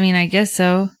 Yeah, I mean, I guess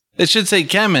so. It should say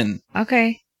Kemen.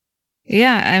 Okay.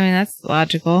 Yeah, I mean, that's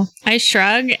logical. I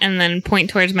shrug and then point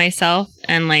towards myself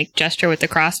and like gesture with the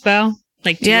crossbow.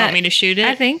 Like, do you Yeah, want me to shoot it?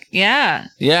 I think, yeah.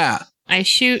 Yeah, I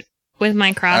shoot with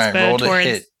my crossbow roll to towards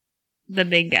hit. the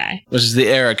big guy. which is the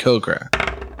Aarakocra.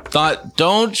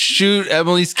 Don't shoot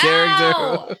Emily's character.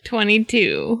 Ow!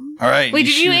 22. All right. Wait,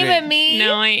 did you shoot aim it. at me?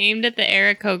 No, I aimed at the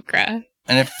Aarakocra.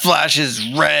 And it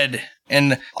flashes red.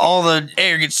 And all the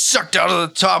air gets sucked out of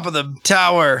the top of the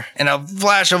tower. And a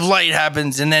flash of light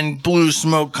happens. And then blue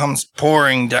smoke comes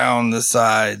pouring down the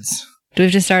sides. Do we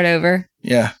have to start over?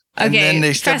 Yeah. And Okay, then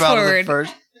they step fast out of forward. the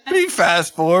first. Pretty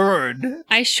fast forward.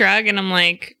 I shrug and I'm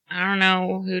like, I don't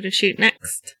know who to shoot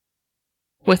next.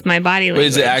 With my body Wait, language.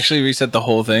 does it actually reset the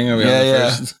whole thing? Are we Yeah, on the yeah.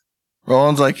 first?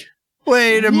 Roland's like,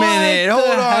 wait a What minute. the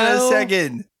Hold on hell? a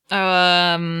second.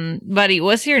 Buddy,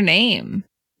 what's your name?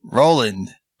 Roland.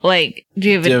 Like, do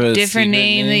you have Do you have a a different secret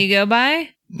name that name? you go by?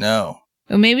 No.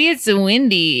 Or maybe it's a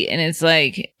Windy, and it's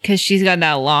like, because she's got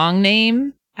that long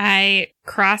name. I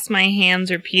cross my hands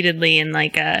repeatedly in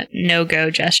like a no-go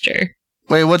gesture.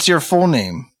 Wait, what's your full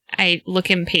name? I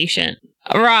look impatient.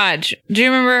 Raj, do you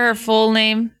remember her full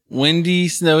name? Windy,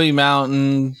 snowy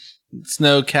mountain,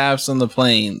 snow caps on the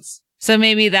plains. So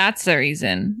maybe that's the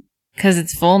reason, because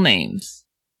it's full names.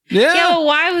 Yeah. Yeah, well,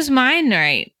 why was mine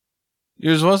right?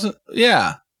 Yours wasn't?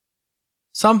 Yeah.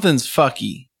 Something's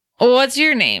fucky. Well, what's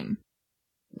your name?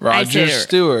 Roger say-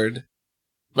 Stewart.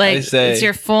 Like, I say- it's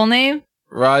your full name?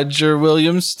 Roger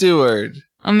William Stewart.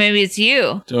 Or maybe it's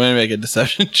you. Do you want me to make a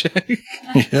deception check?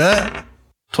 Yeah.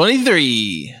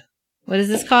 23. What is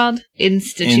this called?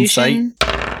 Institution?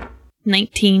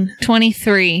 19.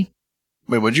 23.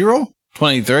 Wait, what'd you roll?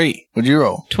 23. What'd you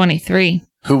roll? 23.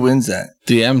 Who wins that?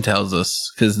 DM tells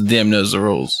us because the DM knows the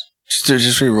rules.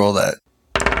 Just re-roll that.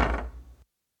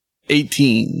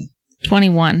 18.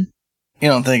 21. You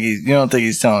don't think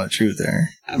he's telling the truth there?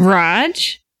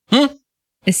 Raj? Huh?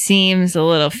 It seems a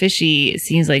little fishy. It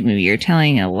seems like maybe you're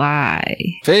telling a lie.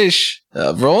 Fish.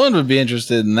 Roland would be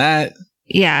interested in that.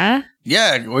 Yeah?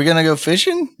 Yeah, we're gonna go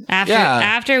fishing?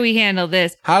 After we handle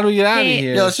this. How do we get out of Hey,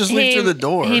 here? Yeah, let's just leave through the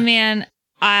door. Hey, man,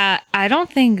 I don't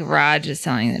think Raj is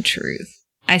telling the truth.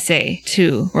 I say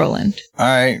to Roland.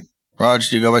 Alright. Raj,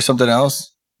 do you go by something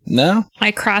else? No?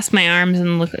 I cross my arms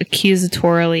and look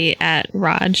accusatorily at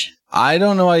Raj. I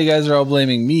don't know why you guys are all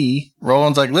blaming me.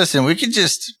 Roland's like, listen, we could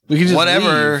just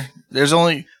whatever. leave. There's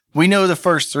only we know the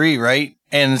first 3, right?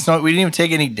 And it's not we didn't even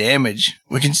take any damage.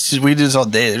 We do this all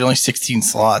day. There's only 16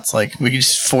 slots. Like we could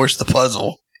just force the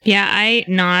puzzle. Yeah, I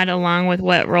nod along with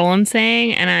what Roland's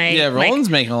saying, and I Yeah, Roland's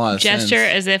making a lot of gesture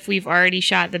sense. as if we've already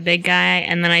shot the big guy,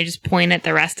 and then I just point at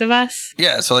the rest of us.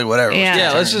 Yeah, so like whatever. Yeah.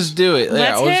 Yeah, let's just do it. Yeah,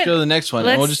 Let's we'll just hit- go to the next one.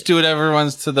 And we'll let's- just do whatever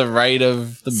one's to the right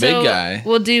of the big guy.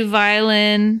 We'll do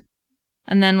violin,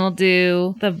 and then we'll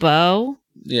do the bow,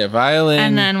 Yeah, violin.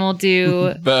 and then we'll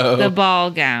do bow. the ball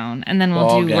gown, and then we'll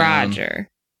Ball do gown. Roger.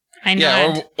 I nod.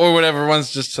 Yeah, or whatever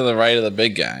one's just to the right of the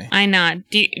big guy. I nod.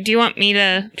 Do you want me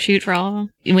to shoot for all of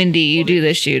them? Wendy, you do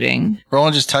the shooting.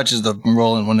 Roland just touches the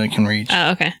Roland when it can reach.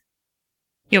 Oh, okay.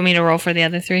 You want me to roll for the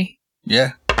other 3?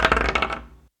 Yeah.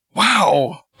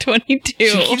 Wow. 22.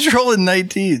 She keeps rolling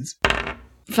 19s.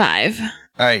 5.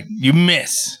 Alright, you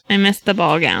miss. I missed the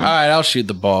ball gown. All right, I'll shoot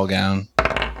the ball gown.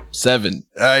 7.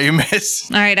 You miss.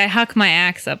 All right, I huck my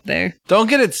axe up there. Don't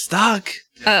get it stuck.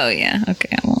 Oh, yeah. Okay,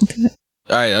 I won't do it.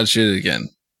 All right, I'll shoot it again.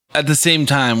 At the same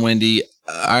time, Wendy,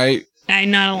 all right,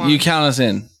 I'm not alone. you count us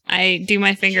in. I do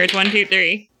my fingers. 1, 2,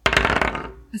 3.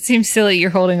 It seems silly you're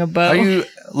holding a bow.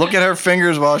 Look at her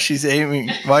fingers while she's aiming,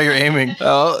 while you're aiming.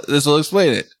 Oh, this will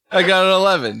explain it. I got an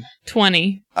 11.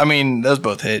 20. I mean, those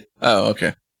both hit. Oh,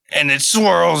 okay. And it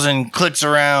swirls and clicks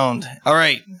around. All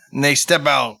right. And they step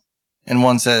out. And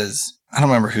one says, I don't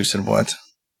remember who said what.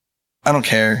 I don't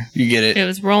care. You get it. It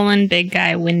was Roland, Big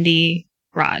Guy, Windy,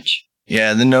 Raj.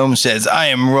 Yeah, the gnome says, I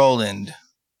am Roland.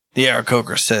 The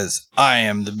Aarakocra says, I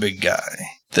am the big guy.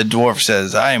 The dwarf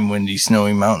says, I am Windy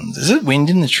Snowy Mountains. Is it wind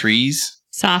in the trees?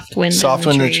 Soft wind. Soft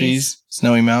wind in the trees.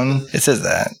 Snowy Mountain. It says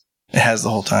that. It has the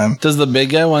whole time. Does the big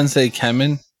guy one say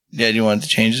Kemen? Yeah, do you want it to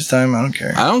change this time? I don't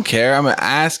care. I don't care. I'm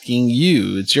asking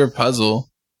you. It's your puzzle.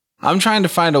 I'm trying to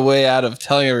find a way out of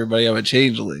telling everybody I'm a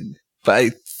changeling. But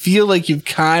I feel like you've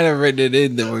kind of written it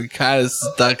in that we're kind of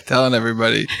stuck telling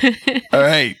everybody. All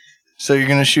right. So you're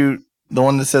going to shoot the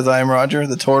one that says I am Roger,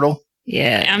 the turtle?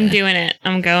 Yeah. I'm doing it.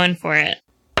 I'm going for it.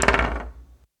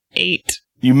 8.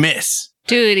 You miss.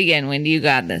 Do it again, Wendy. You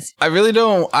got this. I really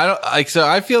don't. I don't like. So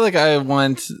I feel like I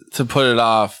want to put it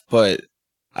off, but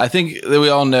I think that we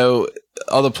all know,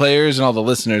 all the players and all the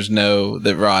listeners know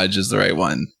that Raj is the right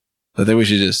one. I think we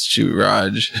should just shoot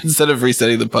Raj instead of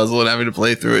resetting the puzzle and having to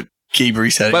play through it. Keep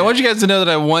resetting. But I want you guys to know that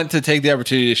I want to take the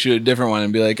opportunity to shoot a different one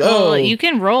and be like, oh, Well, you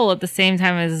can roll at the same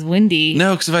time as Wendy.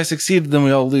 no, because if I succeed, then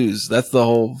we all lose. That's the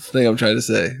whole thing I'm trying to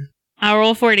say. I'll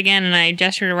roll for it again, and I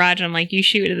gesture to Raj, and I'm like, you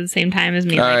shoot at the same time as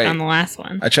me, All like right. on the last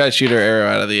one. I try to shoot her arrow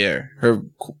out of the air. Her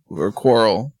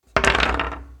quarrel.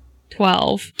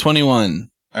 12. 21.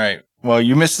 All right. Well,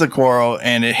 you miss the quarrel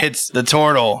and it hits the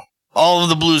turtle. All of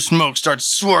the blue smoke starts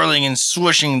swirling and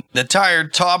swooshing. The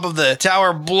tired top of the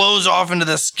tower blows off into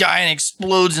the sky and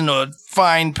explodes into a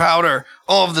fine powder.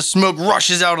 All of the smoke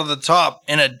rushes out of the top,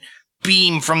 and a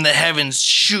beam from the heavens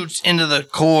shoots into the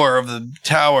core of the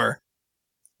tower.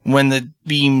 When the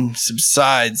beam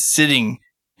subsides, sitting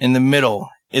in the middle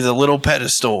is a little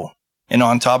pedestal, and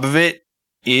on top of it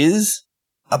is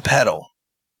a pedal,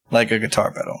 like a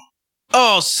guitar pedal.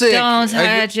 Oh, sick. Don't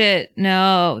touch it.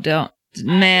 No, don't.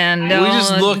 Man, don't. We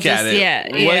just look at it.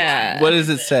 Yeah. What does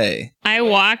it say? I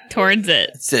walk towards it.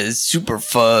 It says Super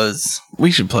Fuzz.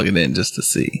 We should plug it in just to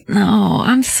see. No,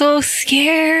 I'm so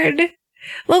scared.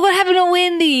 Look what happened to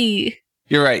Wendy.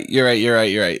 You're right.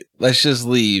 Let's just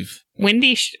leave.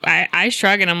 Windy, I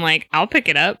shrug, and I'm like, I'll pick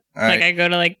it up. All right. Like, I go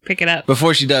to, like, pick it up.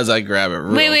 Before she does, I grab it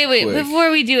real Wait. quick.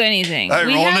 Before we do anything, All right,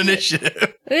 we roll have an to-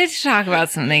 initiative. Let's talk about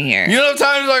something here. You don't have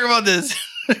time to talk about this.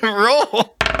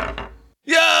 Roll.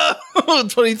 Yo!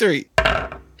 23.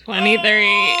 23.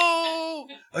 Oh!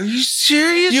 Are you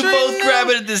serious? You right both now? grab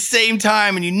it at the same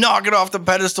time and you knock it off the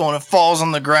pedestal and it falls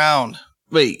on the ground.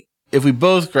 Wait, if we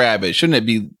both grab it, shouldn't it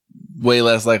be way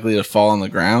less likely to fall on the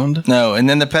ground? No, and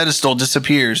then the pedestal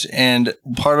disappears and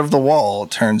part of the wall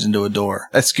turns into a door.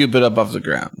 I scoop it up off the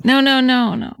ground. No.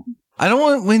 I don't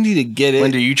want Wendy to get it.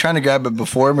 Wendy, are you trying to grab it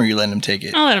before him or are you letting him take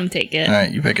it? I'll let him take it. All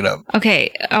right, you pick it up.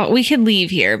 Okay, we could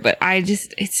leave here, but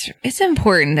it's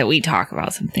important that we talk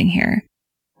about something here.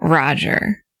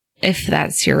 Roger, if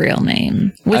that's your real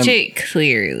name, which it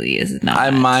clearly is not. I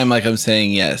mime like I'm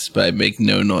saying yes, but I make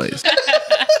no noise.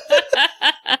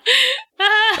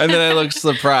 And then I look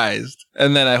surprised.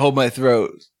 And then I hold my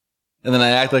throat. And then I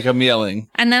act like I'm yelling.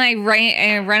 And then I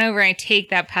run over and I take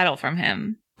that pedal from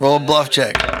him. Roll a bluff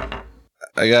check.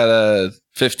 I got a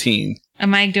 15.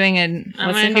 Am I doing a? I'm What's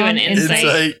gonna it do an called?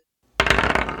 insight.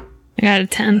 I got a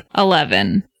 10.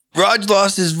 11. Raj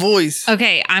lost his voice.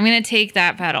 Okay, I'm gonna take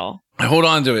that pedal. I hold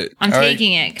on to it. I'm All right,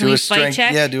 taking it. Can do we a fight strength.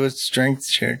 check? Yeah, do a strength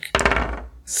check.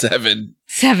 7.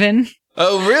 7.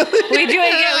 Oh, really? We do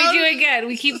it again.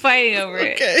 We keep fighting over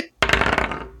it. Okay.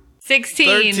 16.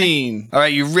 13. All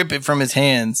right, you rip it from his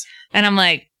hands. And I'm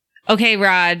like, okay,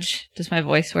 Raj, does my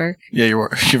voice work? Yeah, your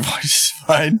voice is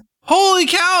fine. Holy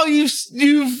cow, you've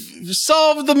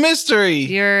solved the mystery.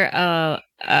 You're a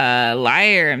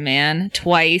liar, man.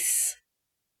 Twice.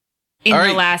 In All the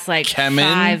right, last, Kemen.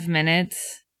 5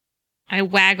 minutes. I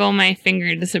waggle my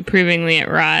finger disapprovingly at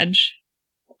Raj.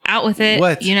 Out with it.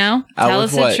 What? You know? Out Tell with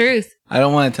us the what? truth. I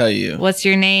don't want to tell you. What's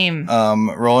your name?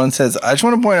 Roland says, I just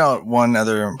want to point out one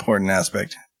other important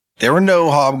aspect. There were no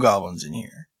hobgoblins in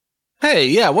here. Hey,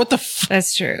 yeah, what the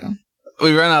That's true.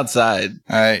 We run outside.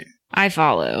 All right. I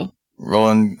follow.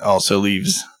 Roland also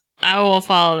leaves. I will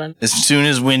follow them. As soon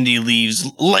as Windy leaves,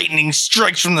 lightning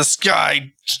strikes from the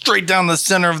sky straight down the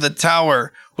center of the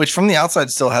tower, which from the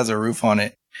outside still has a roof on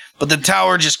it. But the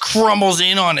tower just crumbles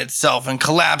in on itself and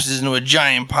collapses into a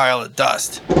giant pile of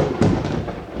dust.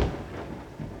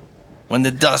 When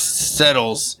the dust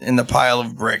settles in the pile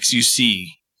of bricks, you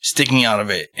see, sticking out of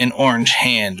it, an orange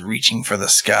hand reaching for the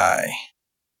sky.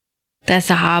 That's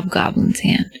a hobgoblin's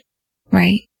hand,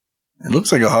 right? It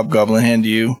looks like a hobgoblin hand to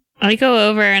you. I go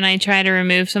over and I try to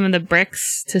remove some of the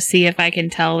bricks to see if I can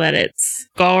tell that it's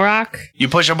Golrock. You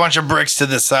push a bunch of bricks to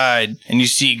the side, and you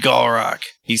see Golrock.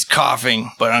 He's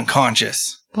coughing, but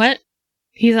unconscious. What?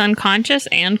 He's unconscious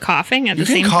and coughing at You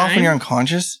the can same cough when time? you're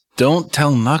unconscious? Don't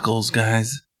tell Knuckles,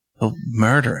 guys. He'll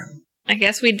murder him. I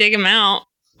guess we dig him out.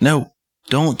 No,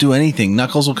 don't do anything.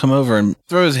 Knuckles will come over and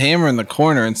throw his hammer in the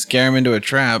corner and scare him into a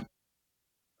trap.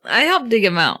 I helped dig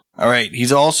him out. All right,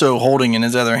 he's also holding in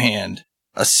his other hand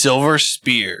a silver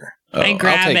spear. Oh, I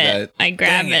grab I'll take it. that. I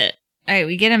grab Dang it. All right,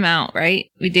 we get him out,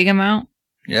 right? We dig him out.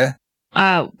 Yeah?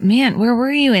 Man, where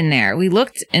were you in there? We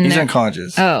looked in He's there.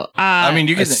 unconscious. Oh, I mean,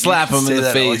 you I can slap you can him in say the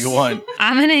that all face. you want.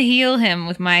 I'm gonna heal him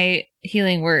with my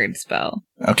healing word spell.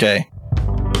 Okay.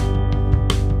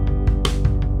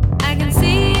 I can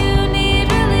see you need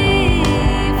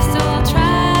relief, so I'll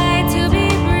try to be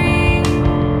brief.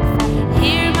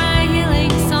 Hear my healing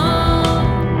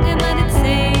song and let it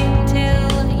sing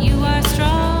till you are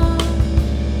strong.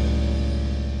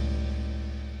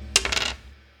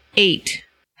 8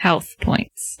 health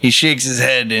points. He shakes his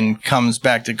head and comes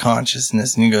back to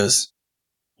consciousness, and he goes,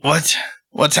 "What?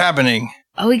 What's happening?"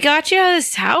 Oh, we got you out of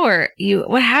this tower.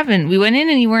 What happened? We went in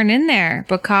and you weren't in there,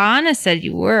 but Kaana said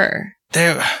you were.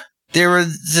 There were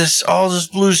all this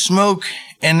blue smoke,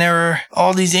 and there were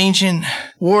all these ancient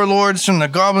warlords from the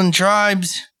goblin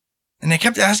tribes, and they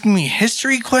kept asking me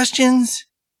history questions,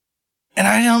 and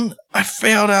I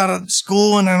failed out of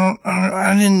school, and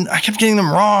I kept getting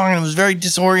them wrong, and it was very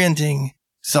disorienting.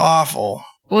 It's awful.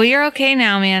 Well, you're okay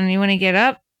now, man. You want to get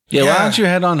up? Yeah, Yeah. why don't you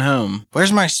head on home?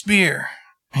 Where's my spear?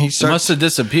 He It starts must have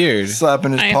disappeared.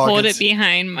 slapping his I pockets. hold it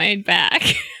behind my back.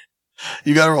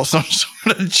 You gotta roll some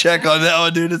sort of check on that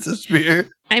one, dude. It's a spear.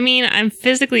 I mean, I'm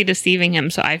physically deceiving him,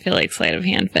 so I feel like sleight of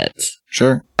hand fits.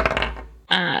 Sure.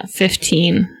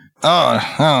 15. Oh,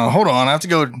 hold on. I have to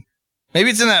go. Maybe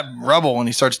it's in that rubble when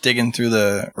he starts digging through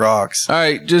the rocks. All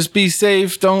right, just be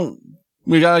safe.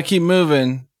 We gotta keep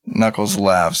moving. Knuckles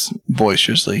laughs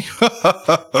boisterously.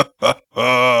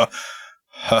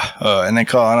 And then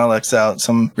Kaana lets out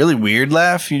some really weird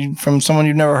laugh from someone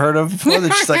you've never heard of before. They're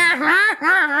just like,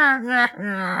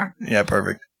 yeah,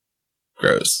 perfect.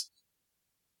 Gross.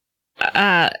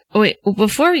 Wait,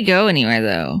 before we go anywhere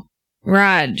though,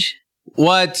 Raj,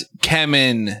 What,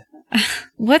 Kemen?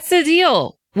 what's the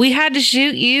deal? We had to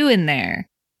shoot you in there.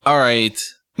 All right.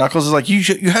 Knuckles is like, you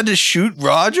had to shoot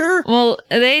Roger? Well,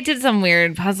 they did some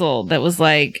weird puzzle that was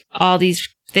like all these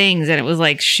things, and it was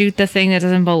like shoot the thing that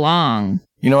doesn't belong.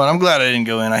 You know what? I'm glad I didn't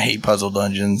go in. I hate puzzle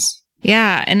dungeons.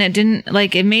 Yeah, and it didn't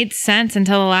it made sense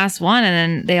until the last one, and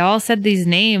then they all said these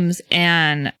names,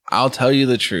 and I'll tell you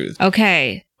the truth,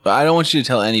 okay, but I don't want you to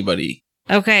tell anybody.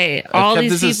 all kept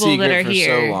these this a people that secret are for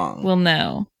here so long. will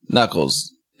know.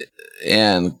 Knuckles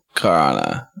and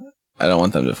Karana. I don't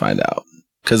want them to find out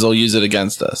because they'll use it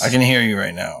against us. I can hear you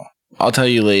right now. I'll tell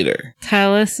you later.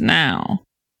 Tell us now.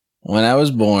 When I was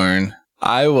born,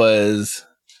 I was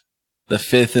the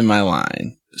 5th in my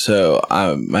line. So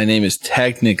my name is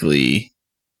technically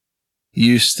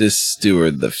Eustace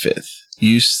Stewart the 5th.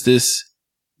 Eustace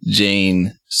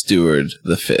Jane Stewart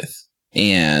the 5th.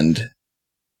 And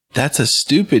that's a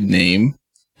stupid name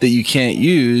that you can't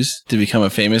use to become a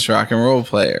famous rock and roll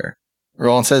player.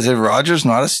 Roland says, hey, Roger's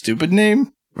not a stupid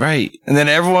name? Right. And then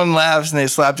everyone laughs and they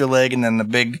slap their leg, and then the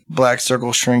big black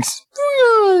circle shrinks.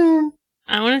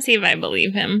 I want to see if I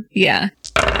believe him. Yeah,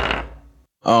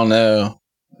 Oh no.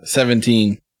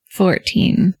 17.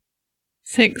 14.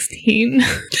 16.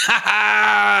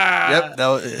 Yep,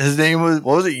 his name was,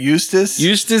 what was it, Eustace?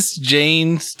 Eustace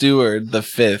Jane Stewart the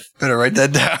 5th. Better write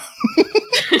that down.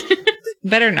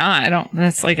 Better not. I don't.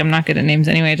 That's like I'm not good at names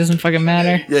anyway. It doesn't fucking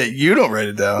matter. Yeah, you don't write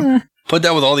it down. Put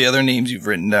that with all the other names you've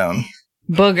written down.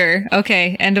 Booger.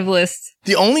 Okay, end of list.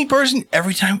 The only person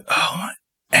every time,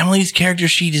 Emily's character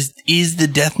sheet is the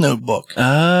Death Note book.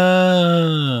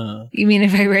 Oh. You mean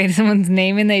if I write someone's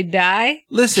name and they die?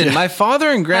 Listen, my father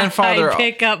and grandfather I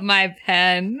pick up my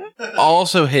pen.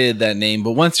 also hated that name,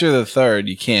 but once you're the 3rd,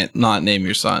 you can't not name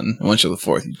your son. And once you're the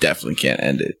 4th, you definitely can't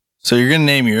end it. So you're going to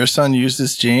name your son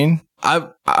Eustace Jane? I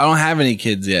don't have any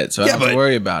kids yet, so I Yeah, don't have but- to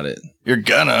worry about it. You're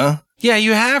gonna. Yeah,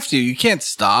 you have to. You can't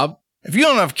stop. If you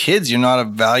don't have kids, you're not a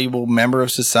valuable member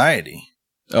of society.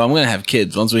 Oh, I'm going to have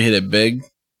kids once we hit it big.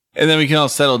 And then we can all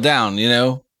settle down, you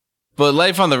know? But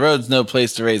life on the road's no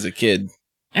place to raise a kid.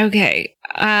 Okay,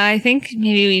 I think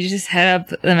maybe we just head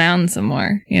up the mountain some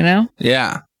more. You know?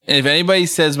 Yeah. And if anybody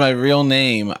says my real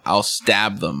name, I'll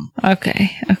stab them.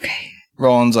 Okay.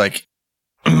 Roland's like,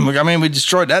 I mean, we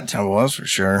destroyed that temple, that's for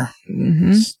sure.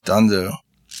 Mm-hmm. It's donezo.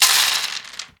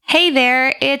 Hey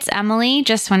there, it's Emily.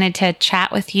 Just wanted to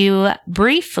chat with you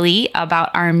briefly about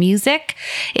our music.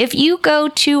 If you go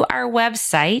to our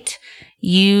website,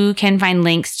 you can find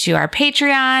links to our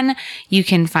Patreon. You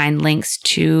can find links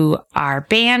to our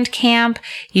Bandcamp.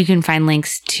 You can find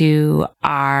links to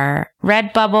our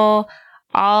Redbubble,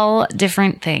 all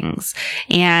different things.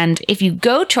 And if you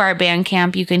go to our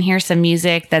Bandcamp, you can hear some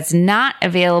music that's not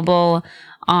available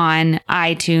on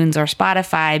iTunes or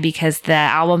Spotify because the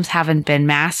albums haven't been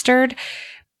mastered.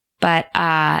 But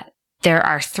there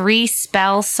are 3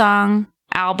 spell song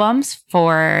albums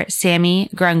for Sammy,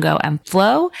 Grungo, and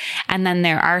Flo. And then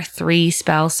there are 3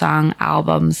 spell song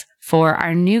albums for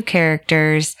our new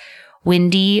characters,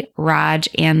 Windy, Raj,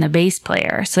 and the bass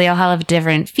player. So they all have a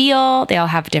different feel. They all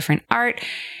have different art.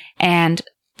 And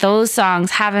those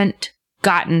songs haven't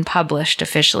gotten published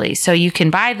officially. So you can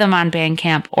buy them on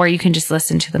Bandcamp or you can just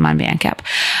listen to them on Bandcamp.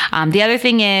 The other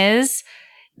thing is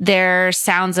their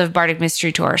Sounds of Bardic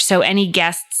Mystery Tour. So any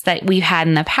guests that we've had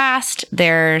in the past,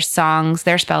 their songs,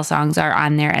 their spell songs are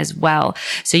on there as well.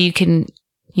 So you can,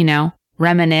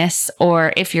 reminisce,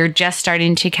 or if you're just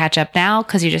starting to catch up now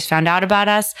because you just found out about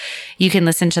us, you can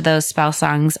listen to those spell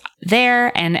songs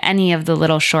there and any of the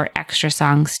little short extra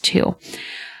songs too.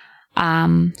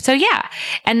 So yeah.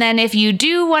 And then if you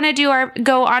do want to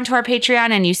go onto our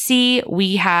Patreon and you see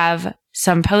we have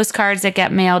some postcards that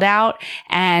get mailed out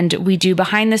and we do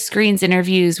behind the screens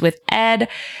interviews with Ed.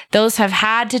 Those have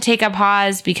had to take a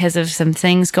pause because of some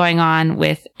things going on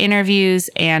with interviews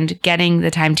and getting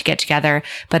the time to get together.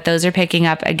 But those are picking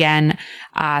up again,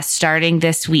 starting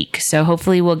this week. So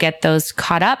hopefully we'll get those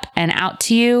caught up and out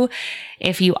to you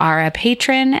if you are a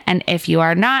patron. And if you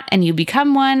are not and you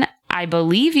become one, I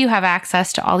believe you have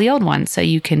access to all the old ones. So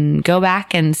you can go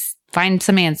back and find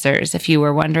some answers if you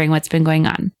were wondering what's been going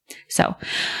on. So,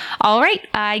 all right,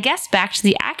 I guess back to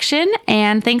the action.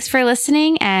 And thanks for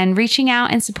listening and reaching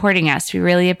out and supporting us. We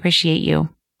really appreciate you. All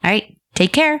right,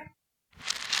 take care.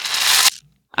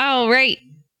 All right.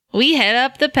 We head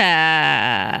up the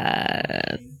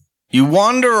path. You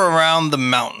wander around the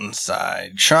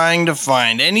mountainside trying to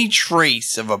find any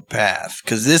trace of a path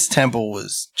because this temple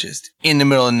was just in the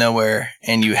middle of nowhere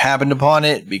and you happened upon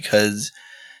it because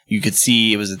you could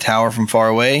see it was a tower from far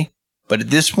away. But at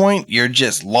this point, you're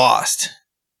just lost,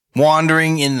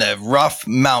 wandering in the rough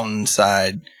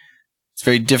mountainside. It's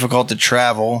very difficult to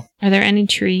travel. Are there any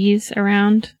trees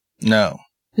around? No.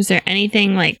 Is there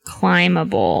anything like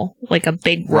climbable, like a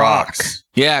big rock? Rocks.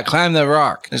 Yeah, climb the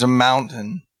rock. There's a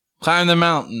mountain. Climb the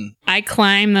mountain. I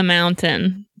climb the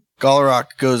mountain.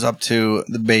 Golrock goes up to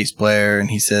the bass player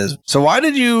and he says, "So why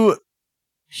did you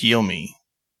heal me?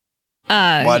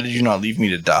 Why did you not leave me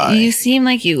to die? You seem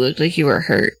like you looked like you were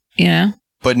hurt,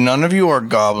 But none of you are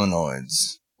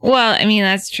goblinoids." Well, I mean,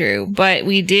 that's true. But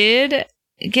we did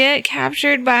get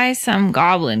captured by some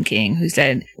goblin king who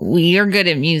said, "You're good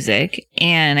at music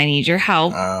and I need your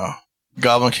help." Oh.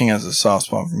 Goblin King has a soft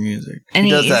spot for music. And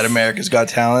he does he's- that America's Got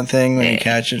Talent thing when he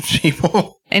catches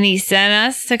people. And he sent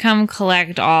us to come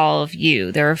collect all of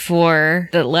you. There were 4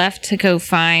 that left to go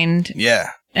find Yeah.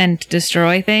 and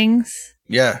destroy things.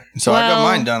 Yeah. So I got Well,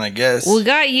 mine done, I guess. We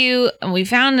got you, and we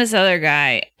found this other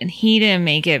guy, and he didn't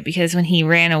make it because when he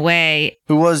ran away,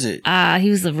 Who was it? he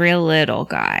was a real little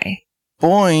guy.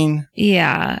 Boing.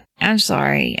 Yeah, I'm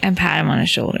sorry. I pat him on his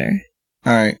shoulder.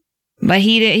 All right. But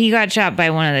he got shot by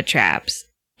one of the traps.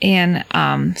 And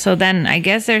so then I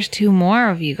guess there's 2 more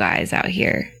of you guys out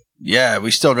here. Yeah, we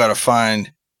still got to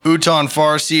find Uton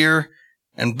Farseer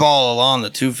and Ball Alon the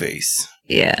Two-Face.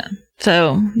 Yeah.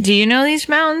 So, do you know these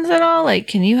mountains at all? Like,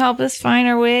 can you help us find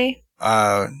our way?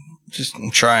 Just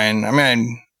trying. I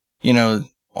mean,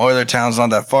 Oiler Town's not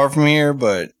that far from here,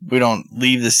 but we don't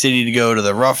leave the city to go to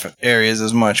the rough areas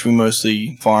as much. We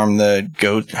mostly farm the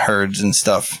goat herds and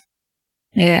stuff.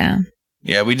 Yeah.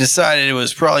 Yeah, we decided it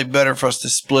was probably better for us to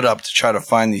split up to try to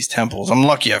find these temples. I'm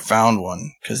lucky I found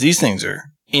one, because these things are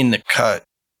in the cut.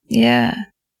 Yeah.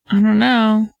 I don't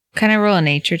know. Can I roll a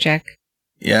nature check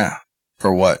Yeah.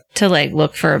 For what? to, like,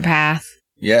 look for a path?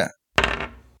 Yeah.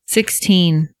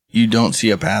 16. You don't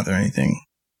see a path or anything.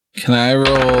 Can I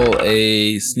roll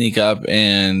a sneak up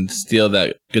and steal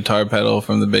that guitar pedal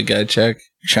from the big guy check?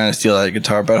 You're trying to steal that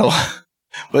guitar pedal?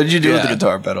 What did you do with the Yeah.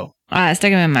 guitar pedal? I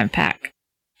stuck him in my pack.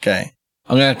 Okay.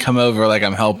 I'm going to come over like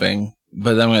I'm helping,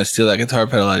 but then I'm going to steal that guitar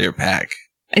pedal out of your pack.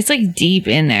 It's, like, deep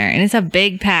in there, and it's a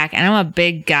big pack, and I'm a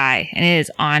big guy, and it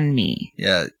is on me.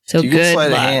 Yeah. So you can good sleight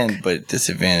of luck. hand, but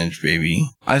disadvantage, baby.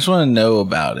 I just want to know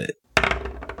about it.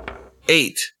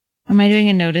 8. Am I doing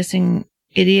a noticing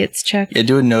idiots check? Yeah,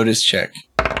 do a notice check.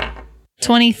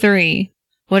 23.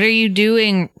 What are you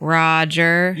doing,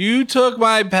 Roger? You took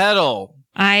my pedal.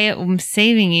 I am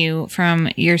saving you from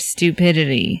your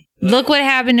stupidity. Look what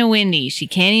happened to Wendy. She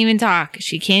can't even talk.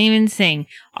 She can't even sing.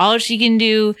 All she can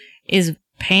do is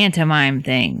pantomime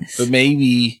things. But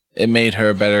maybe it made her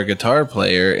a better guitar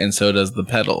player, and so does the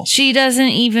pedal. She doesn't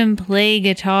even play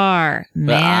guitar, man.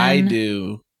 But I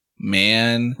do.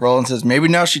 Man. Roland says, maybe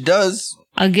now she does.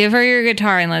 I'll give her your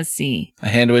guitar and let's see. I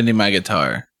hand Wendy my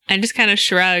guitar. I just kind of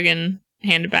shrug and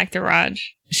hand it back to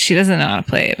Raj. She doesn't know how to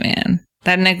play it, man.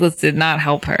 That necklace did not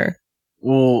help her.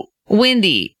 Well,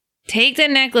 Wendy, take the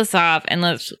necklace off and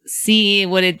let's see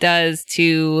what it does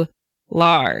to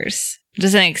Lars.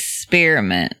 Just an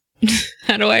experiment.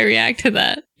 How do I react to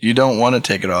that? You don't want to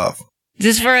take it off.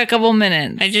 Just for a couple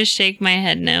minutes. I just shake my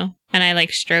head no, and I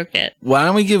like stroke it. why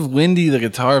don't we give Wendy the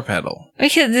guitar pedal?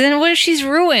 Because then what if she's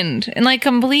ruined in like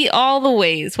complete all the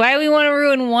ways? Why do we want to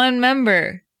ruin one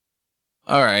member?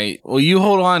 All right. Well, you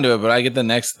hold on to it, but I get the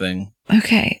next thing.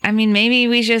 Okay. I mean, maybe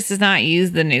we should just not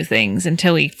use the new things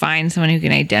until we find someone who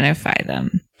can identify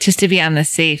them. Just to be on the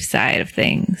safe side of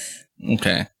things.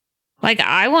 Okay. Like,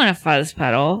 I want a fuzz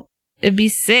pedal. It'd be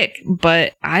sick,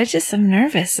 but I just am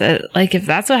nervous. Like, if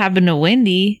that's what happened to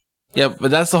Wendy. Yeah,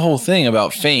 but that's the whole thing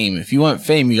about fame. If you want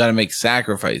fame, you got to make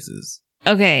sacrifices.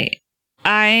 Okay.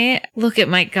 I look at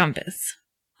my compass.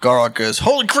 Garlock goes,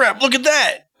 holy crap, look at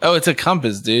that. Oh, it's a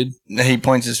compass, dude. He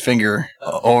points his finger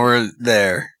over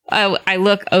there. I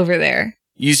look over there.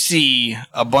 You see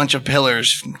a bunch of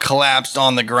pillars collapsed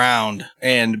on the ground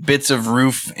and bits of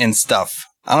roof and stuff.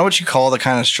 I don't know what you call the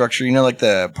kind of structure, you know, like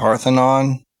the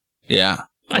Parthenon? Yeah.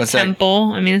 What's a that?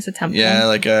 temple. I mean, it's a temple. Yeah,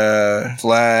 like a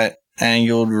flat,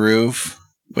 angled roof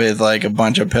with like a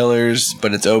bunch of pillars,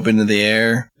 but it's open to the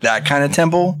air. That kind of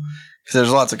temple? Because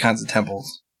there's lots of kinds of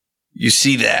temples. You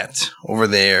see that over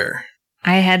there.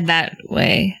 I head that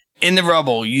way. In the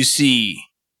rubble, you see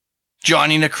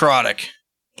Johnny Necrotic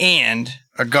and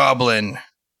a goblin.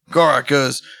 Gorak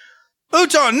goes,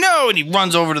 Uton, no! And he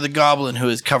runs over to the goblin who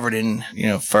is covered in,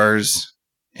 furs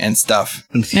and stuff.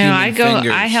 And No, human I go,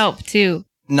 fingers. I help too.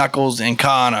 Knuckles and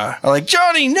Kana are like,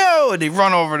 Johnny, no! And they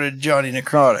run over to Johnny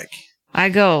Necrotic. I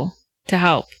go to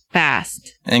help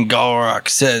fast. And Gorak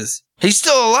says, he's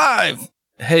still alive!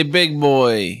 Hey, big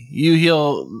boy, you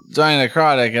heal Johnny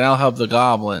Necrotic, and I'll help the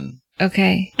goblin.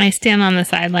 Okay. I stand on the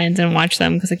sidelines and watch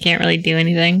them because I can't really do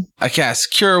anything. I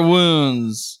cast Cure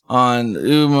Wounds on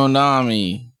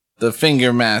Umonami, the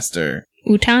Finger Master.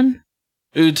 Utan?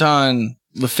 Uton,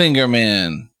 the Finger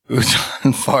Man.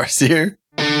 Uton Farseer.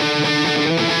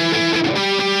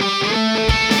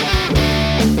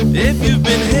 If you've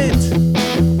been hit,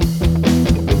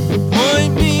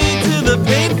 point me to the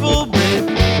painful bit.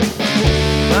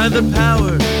 By the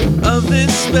power of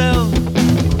this spell,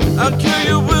 I'll cure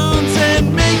your wounds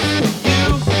and make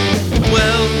you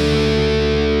well.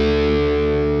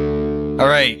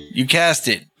 Alright, you cast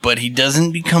it, but he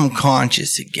doesn't become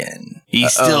conscious again. He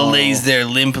still lays there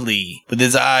limply, with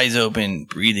his eyes open,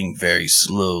 breathing very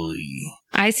slowly.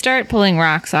 I start pulling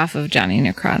rocks off of Johnny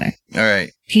Necrotic.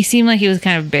 Alright, He seemed like he was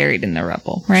kind of buried in the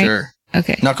rubble, right? sure.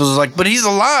 Okay. Knuckles is like, but he's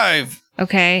alive!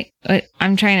 Okay.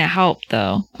 I'm trying to help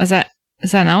though. Is that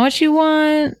not what you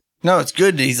want? No, it's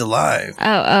good that he's alive.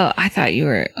 Oh, I thought you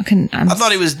were. I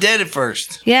thought he was dead at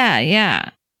first.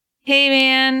 Yeah. Hey,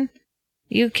 man.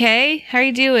 You okay? How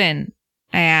you doing?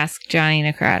 I asked Johnny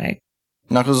Necrotic.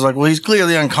 Knuckles is like, well, he's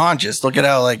clearly unconscious. Look at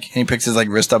how, he picks his,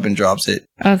 wrist up and drops it.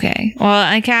 Okay. Well,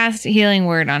 I cast Healing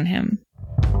Word on him.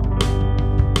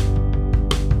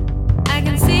 I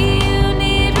can see you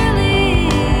need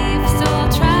relief, so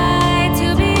I'll try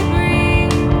to be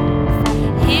brief.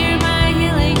 Hear my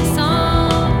healing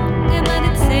song and let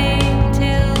it sing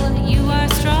till you are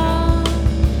strong.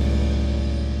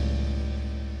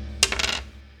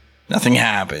 Nothing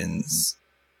happens.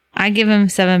 I give him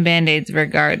 7 band-aids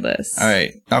regardless. All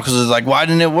right. Knuckles is like, why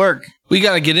didn't it work? We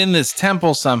got to get in this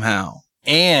temple somehow.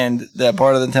 And that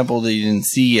part of the temple that you didn't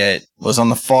see yet was on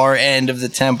the far end of the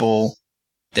temple.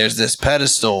 There's this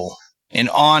pedestal, and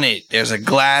on it, there's a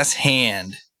glass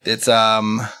hand that's,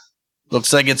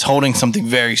 looks like it's holding something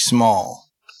very small.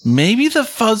 Maybe the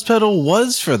fuzz pedal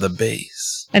was for the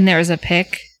bass. And there was a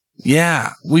pick.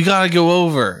 Yeah, we got to go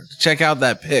over. Check out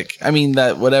that pick. I mean,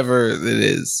 that whatever it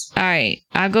is. All right.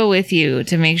 I'll go with you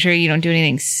to make sure you don't do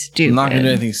anything stupid. I'm not going to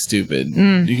do anything stupid.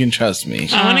 Mm. You can trust me.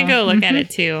 I want to go look at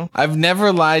it too. I've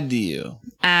never lied to you.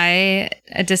 I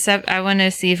want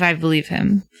to see if I believe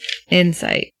him.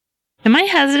 Insight. Am I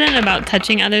hesitant about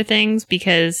touching other things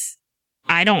because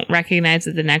I don't recognize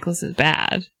that the necklace is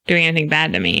bad, doing anything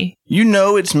bad to me? You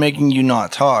know it's making you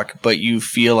not talk, but you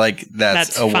feel like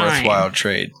that's a That's fine. worthwhile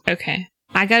trade. Okay.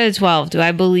 I got a 12. Do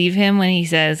I believe him when he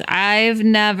says, I've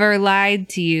never lied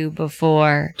to you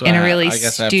before Do in a I- really I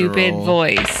guess I have to stupid roll.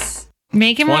 voice?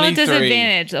 Make him roll a 23.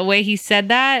 disadvantage. The way he said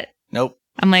that, Nope.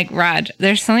 I'm like, Raj,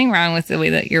 there's something wrong with the way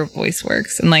that your voice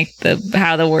works and like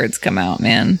how the words come out,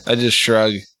 man. I just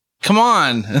shrug. Come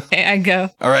on. I go,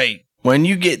 All right. When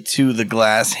you get to the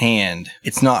glass hand,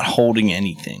 it's not holding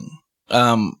anything.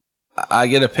 I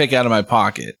get a pick out of my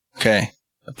pocket. Okay.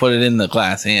 I put it in the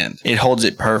glass hand. It holds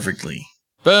it perfectly.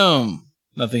 Boom.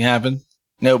 Nothing happened.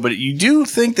 No, but you do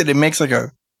think that it makes like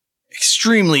a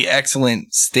extremely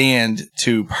excellent stand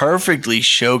to perfectly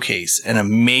showcase an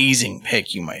amazing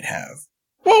pick you might have.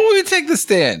 Well, we take the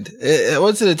stand.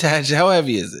 What's it attached? How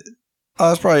heavy is it?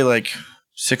 Oh, it's probably like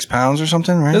 6 pounds or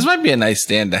something, right? This might be a nice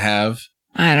stand to have.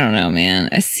 I don't know, man.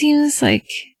 It seems like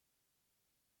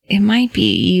it might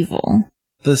be evil.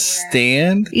 The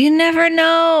stand? You never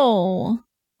know.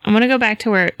 I'm going to go back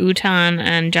to where Uton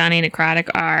and Johnny Necrotic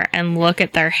are and look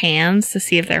at their hands to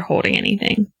see if they're holding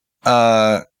anything.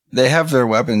 They have their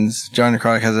weapons. John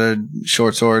Necrotic has a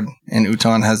short sword, and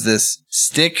Uton has this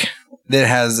stick that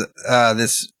has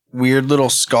this weird little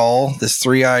skull, this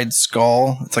three-eyed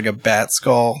skull. It's like a bat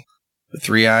skull with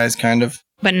 3 eyes, kind of.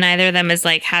 But neither of them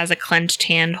has a clenched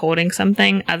hand holding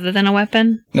something other than a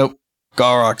weapon. Nope.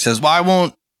 Garrock says, why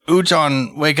won't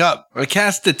Uton wake up? I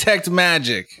cast Detect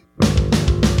Magic.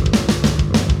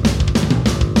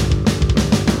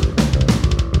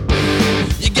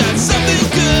 You got something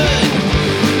good,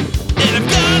 and I'm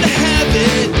gonna have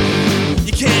it.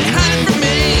 You can't hide it from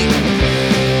me.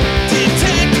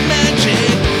 Detect magic.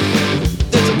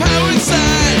 There's a power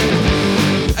inside.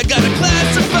 I gotta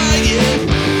classify it.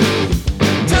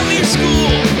 Tell me your school.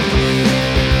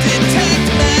 Detect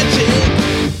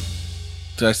magic.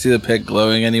 Do I see the pick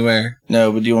glowing anywhere?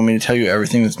 No, but do you want me to tell you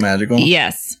everything that's magical?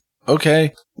 Yes.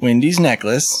 Okay. Wendy's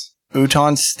necklace,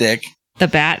 Uton's stick. The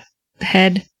bat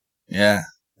head. Yeah.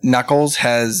 Knuckles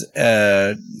has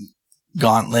a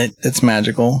gauntlet that's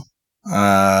magical. You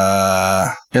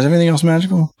guys have anything else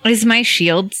magical? Is my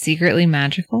shield secretly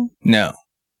magical? No.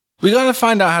 We gotta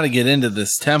find out how to get into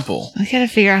this temple. I gotta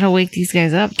figure out how to wake these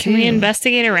guys up. Can we too.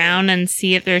 investigate around and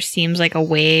see if there seems like a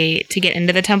way to get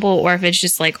into the temple or if it's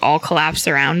just like all collapsed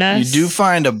around us? You do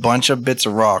find a bunch of bits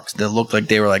of rocks that look like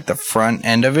they were like the front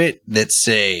end of it that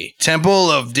say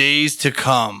Temple of Days to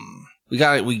Come. We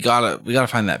gotta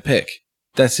find that pick.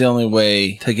 That's the only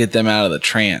way to get them out of the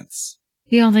trance.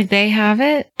 You don't think they have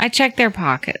it? I checked their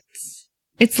pockets.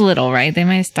 It's little, right? They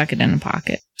might have stuck it in a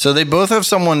pocket. So they both have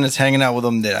someone that's hanging out with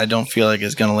them that I don't feel like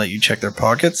is going to let you check their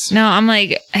pockets. No, I'm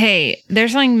like, hey,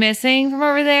 there's something missing from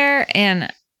over there,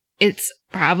 and it's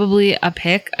probably a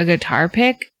pick, a guitar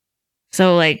pick.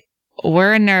 So, like,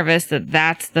 we're nervous that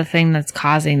that's the thing that's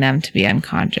causing them to be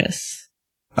unconscious.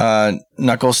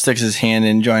 Knuckles sticks his hand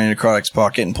in Johnny Necrotic's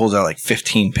pocket and pulls out like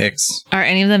 15 picks. Are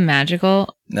any of them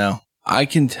magical? No, I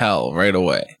can tell right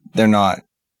away. they're not.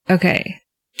 Okay.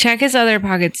 Check his other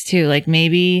pockets, too. Like,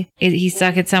 maybe he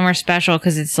stuck it somewhere special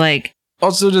because it's like,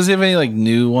 Also, does he have any like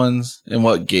new ones? And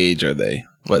what gauge are they?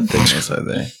 What thickness are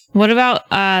they? what about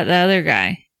the other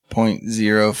guy?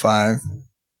 0.05.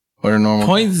 What are normal?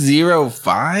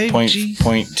 0.05? Point, Jeez.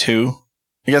 0.2.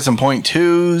 You got some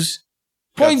 0.2s.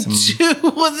 Got some-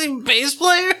 0.2? Was he a bass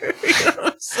player? You know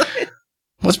what I'm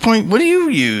saying? What do you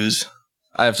use?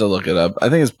 I have to look it up. I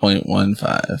think it's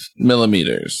 0.15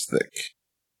 millimeters thick.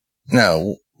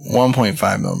 No,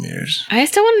 1.5 millimeters. I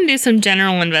still want to do some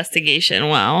general investigation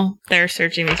while they're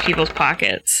searching these people's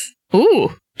pockets.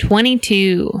 Ooh,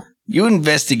 22. You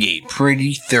investigate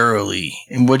pretty thoroughly,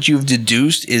 and what you've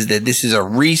deduced is that this is a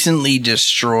recently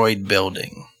destroyed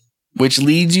building, which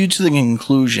leads you to the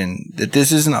conclusion that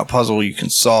this isn't a puzzle you can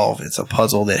solve. It's a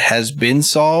puzzle that has been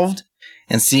solved,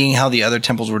 and seeing how the other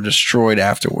temples were destroyed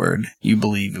afterward, you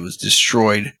believe it was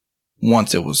destroyed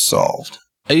once it was solved.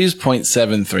 I use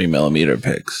 0.73 millimeter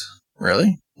picks.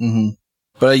 Really? Mm-hmm.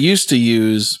 But I used to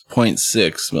use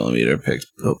 0.6 millimeter picks,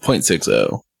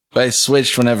 0.60. But I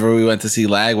switched whenever we went to see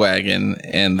Lagwagon,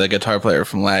 and the guitar player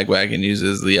from Lagwagon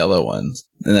uses the yellow ones.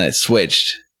 And then I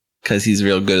switched because he's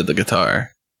real good at the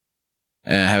guitar.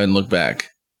 And I haven't looked back.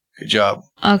 Good job.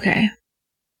 Okay.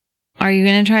 Are you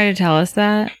going to try to tell us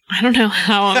that? I don't know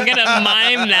how I'm going to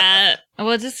mime that.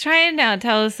 Well, just try and now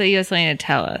tell us that you have something to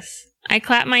tell us. I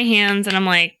clap my hands and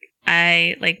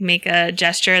I make a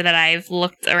gesture that I've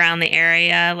looked around the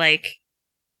area, like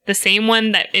the same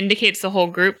one that indicates the whole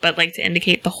group, but like to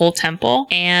indicate the whole temple.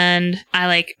 And I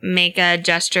like make a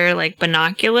gesture like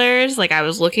binoculars, like I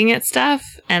was looking at stuff.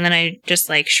 And then I just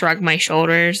like shrug my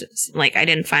shoulders, like I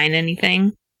didn't find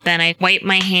anything. Then I wipe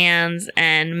my hands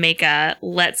and make a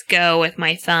let's go with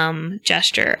my thumb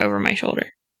gesture over my shoulder.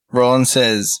 Roland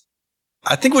says,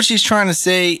 I think what she's trying to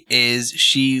say is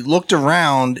she looked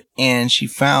around and she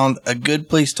found a good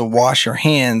place to wash her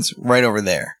hands right over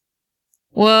there.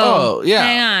 Whoa. Oh, yeah.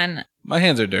 Hang on. My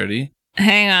hands are dirty.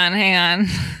 Hang on.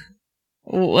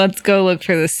 Let's go look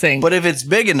for the sink. But if it's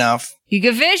big enough, You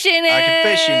can fish in it. I can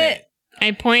fish in it.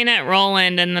 I point at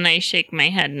Roland and then I shake my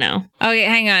head no. Okay,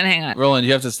 hang on. Roland,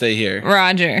 you have to stay here.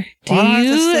 Roger, Why do I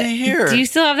have to stay here? Do you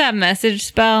still have that message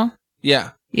spell?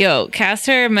 Yeah. Yo, cast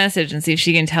her a message and see if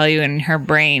she can tell you in her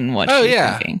brain what Oh, she's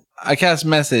yeah. thinking. I cast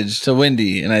message to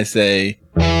Wendy and I say,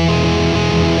 I've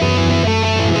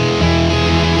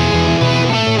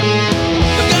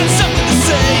got something to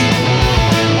say,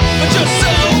 but you're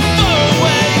so far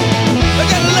away. I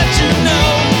gotta let you know.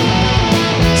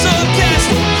 So cast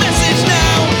message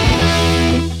now.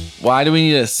 why do we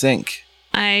need a sink?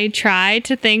 I tried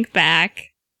to think back.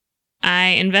 I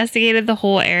investigated the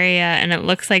whole area and it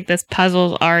looks like this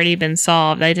puzzle's already been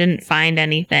solved. I didn't find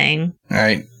anything. All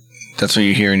right. That's what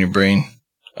you hear in your brain.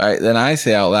 All right, then I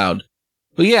say out loud.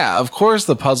 But yeah, of course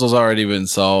the puzzle's already been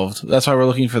solved. That's why we're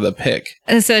looking for the pick.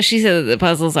 And so she said that the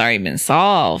puzzle's already been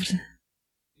solved.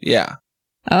 Yeah.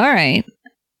 All right.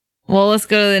 Well, let's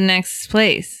go to the next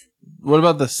place. What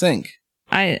about the sink?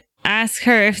 I asked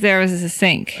her if there was a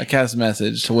sink. I cast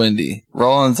message to Wendy.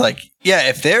 Roland's like, yeah,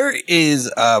 if there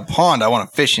is a pond, I want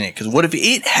to fish in it. Because what if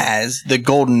it has the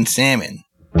golden salmon?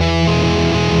 I've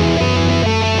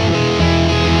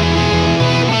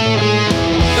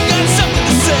got something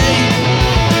to say,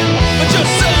 but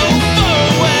you're so far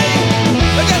away.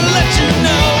 I gotta let you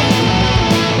know.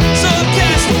 So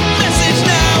cast message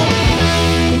now.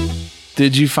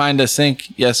 Did you find a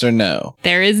sink? Yes or no?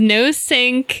 There is no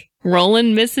sink.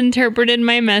 Roland misinterpreted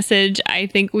my message. I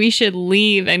think we should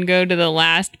leave and go to the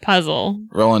last puzzle.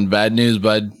 Roland, bad news,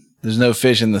 bud. There's no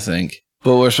fish in the sink.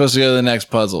 But we're supposed to go to the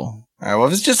next puzzle. All right, well,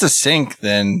 if it's just a sink,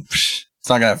 then it's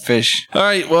not going to have fish. All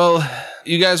right, well,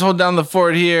 you guys hold down the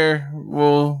fort here.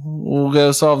 We'll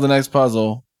go solve the next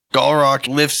puzzle. Galrock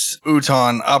lifts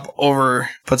Uton up over,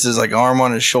 puts his like arm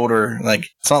on his shoulder. Like,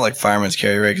 it's not like fireman's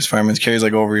carry, right? Because fireman's carry is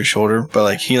like over your shoulder. But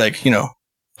like, he like,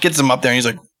 gets him up there and he's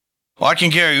like, well, I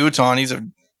can carry Uton. He's a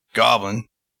goblin.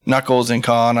 Knuckles and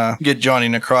Kana get Johnny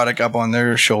Necrotic up on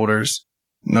their shoulders.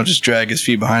 And they'll just drag his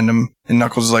feet behind him. And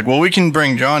Knuckles is like, well, we can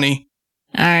bring Johnny.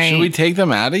 All right. Should we take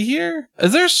them out of here?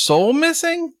 Is their soul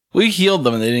missing? We healed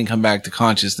them and they didn't come back to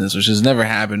consciousness, which has never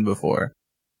happened before.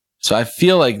 So I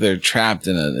feel like they're trapped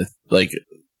in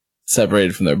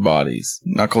separated from their bodies.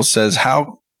 Knuckles says,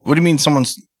 what do you mean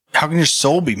how can your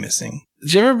soul be missing?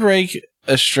 Did you ever break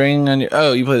a string on you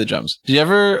play the drums. Did you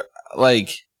ever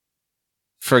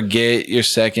forget your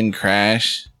second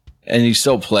crash and you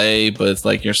still play, but it's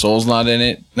like your soul's not in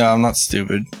it? No, I'm not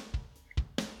stupid.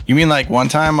 You mean like one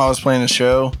time I was playing a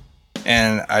show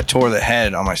and I tore the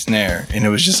head on my snare and it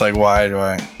was just like, why do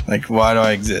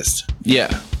I exist?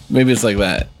 Yeah. Maybe it's like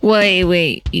that.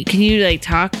 Wait. Can you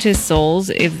talk to souls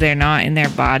if they're not in their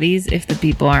bodies, if the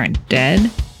people aren't dead?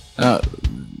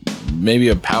 Maybe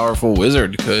a powerful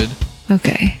wizard could.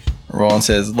 Okay. Roland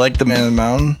says, like the man of the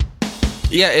mountain?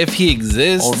 Yeah, if he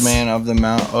exists. Old man of the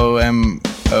mountain. OMOTM.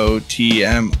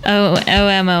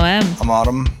 OMOM.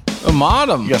 Amatum.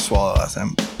 Amatum. You gotta swallow last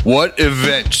time. What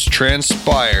events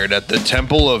transpired at the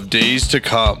Temple of Days to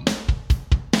Come?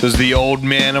 Does the Old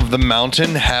Man of the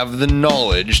Mountain have the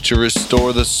knowledge to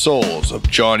restore the souls of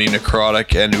Johnny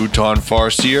Necrotic and Uton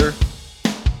Farseer?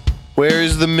 Where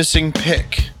is the missing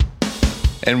pick?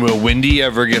 And will Wendy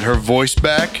ever get her voice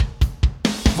back?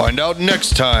 Find out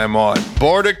next time on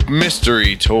Bardic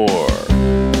Mystery Tour.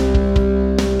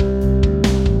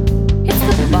 It's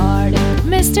the Bardic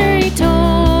Mystery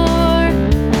Tour.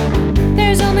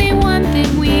 There's only one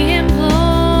thing we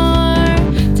implore.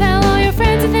 Tell all your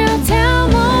friends and they'll tell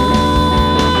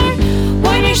more.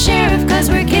 Warn your sheriff, cause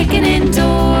we're kicking in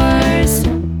doors.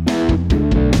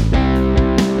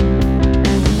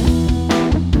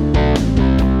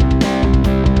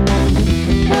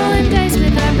 Rolling dice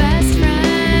with our best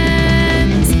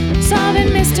friends.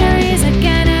 Solving mysteries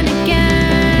again and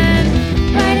again.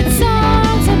 Writing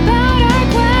songs about our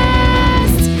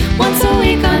quests. Once a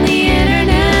week on the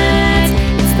internet.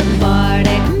 It's the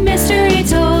Bardic Mystery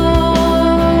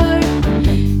Tour.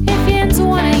 If yins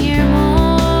wanna hear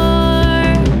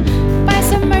more, buy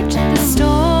some merch at the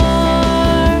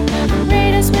store.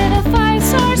 Rate us with a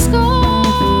 5-star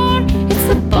score. It's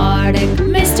the Bardic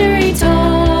Mystery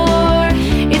Tour.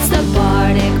 It's the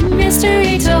Bardic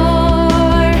Mystery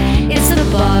Tour. It's the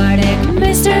Bardic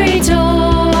Mystery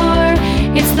Tour.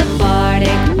 It's the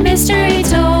Bardic Mystery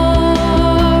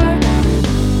Tour.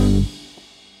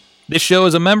 This show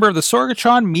is a member of the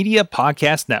Sorgatron Media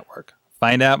Podcast Network.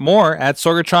 Find out more at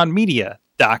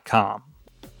sorgatronmedia.com.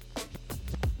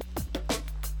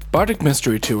 Bardic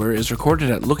Mystery Tour is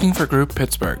recorded at Looking for Group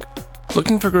Pittsburgh.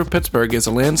 Looking for Group Pittsburgh is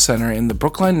a land center in the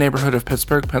Brookline neighborhood of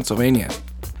Pittsburgh, Pennsylvania.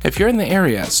 If you're in the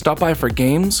area, stop by for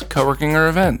games, co-working, or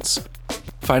events.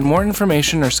 Find more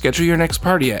information or schedule your next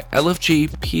party at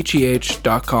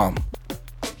lfgpgh.com.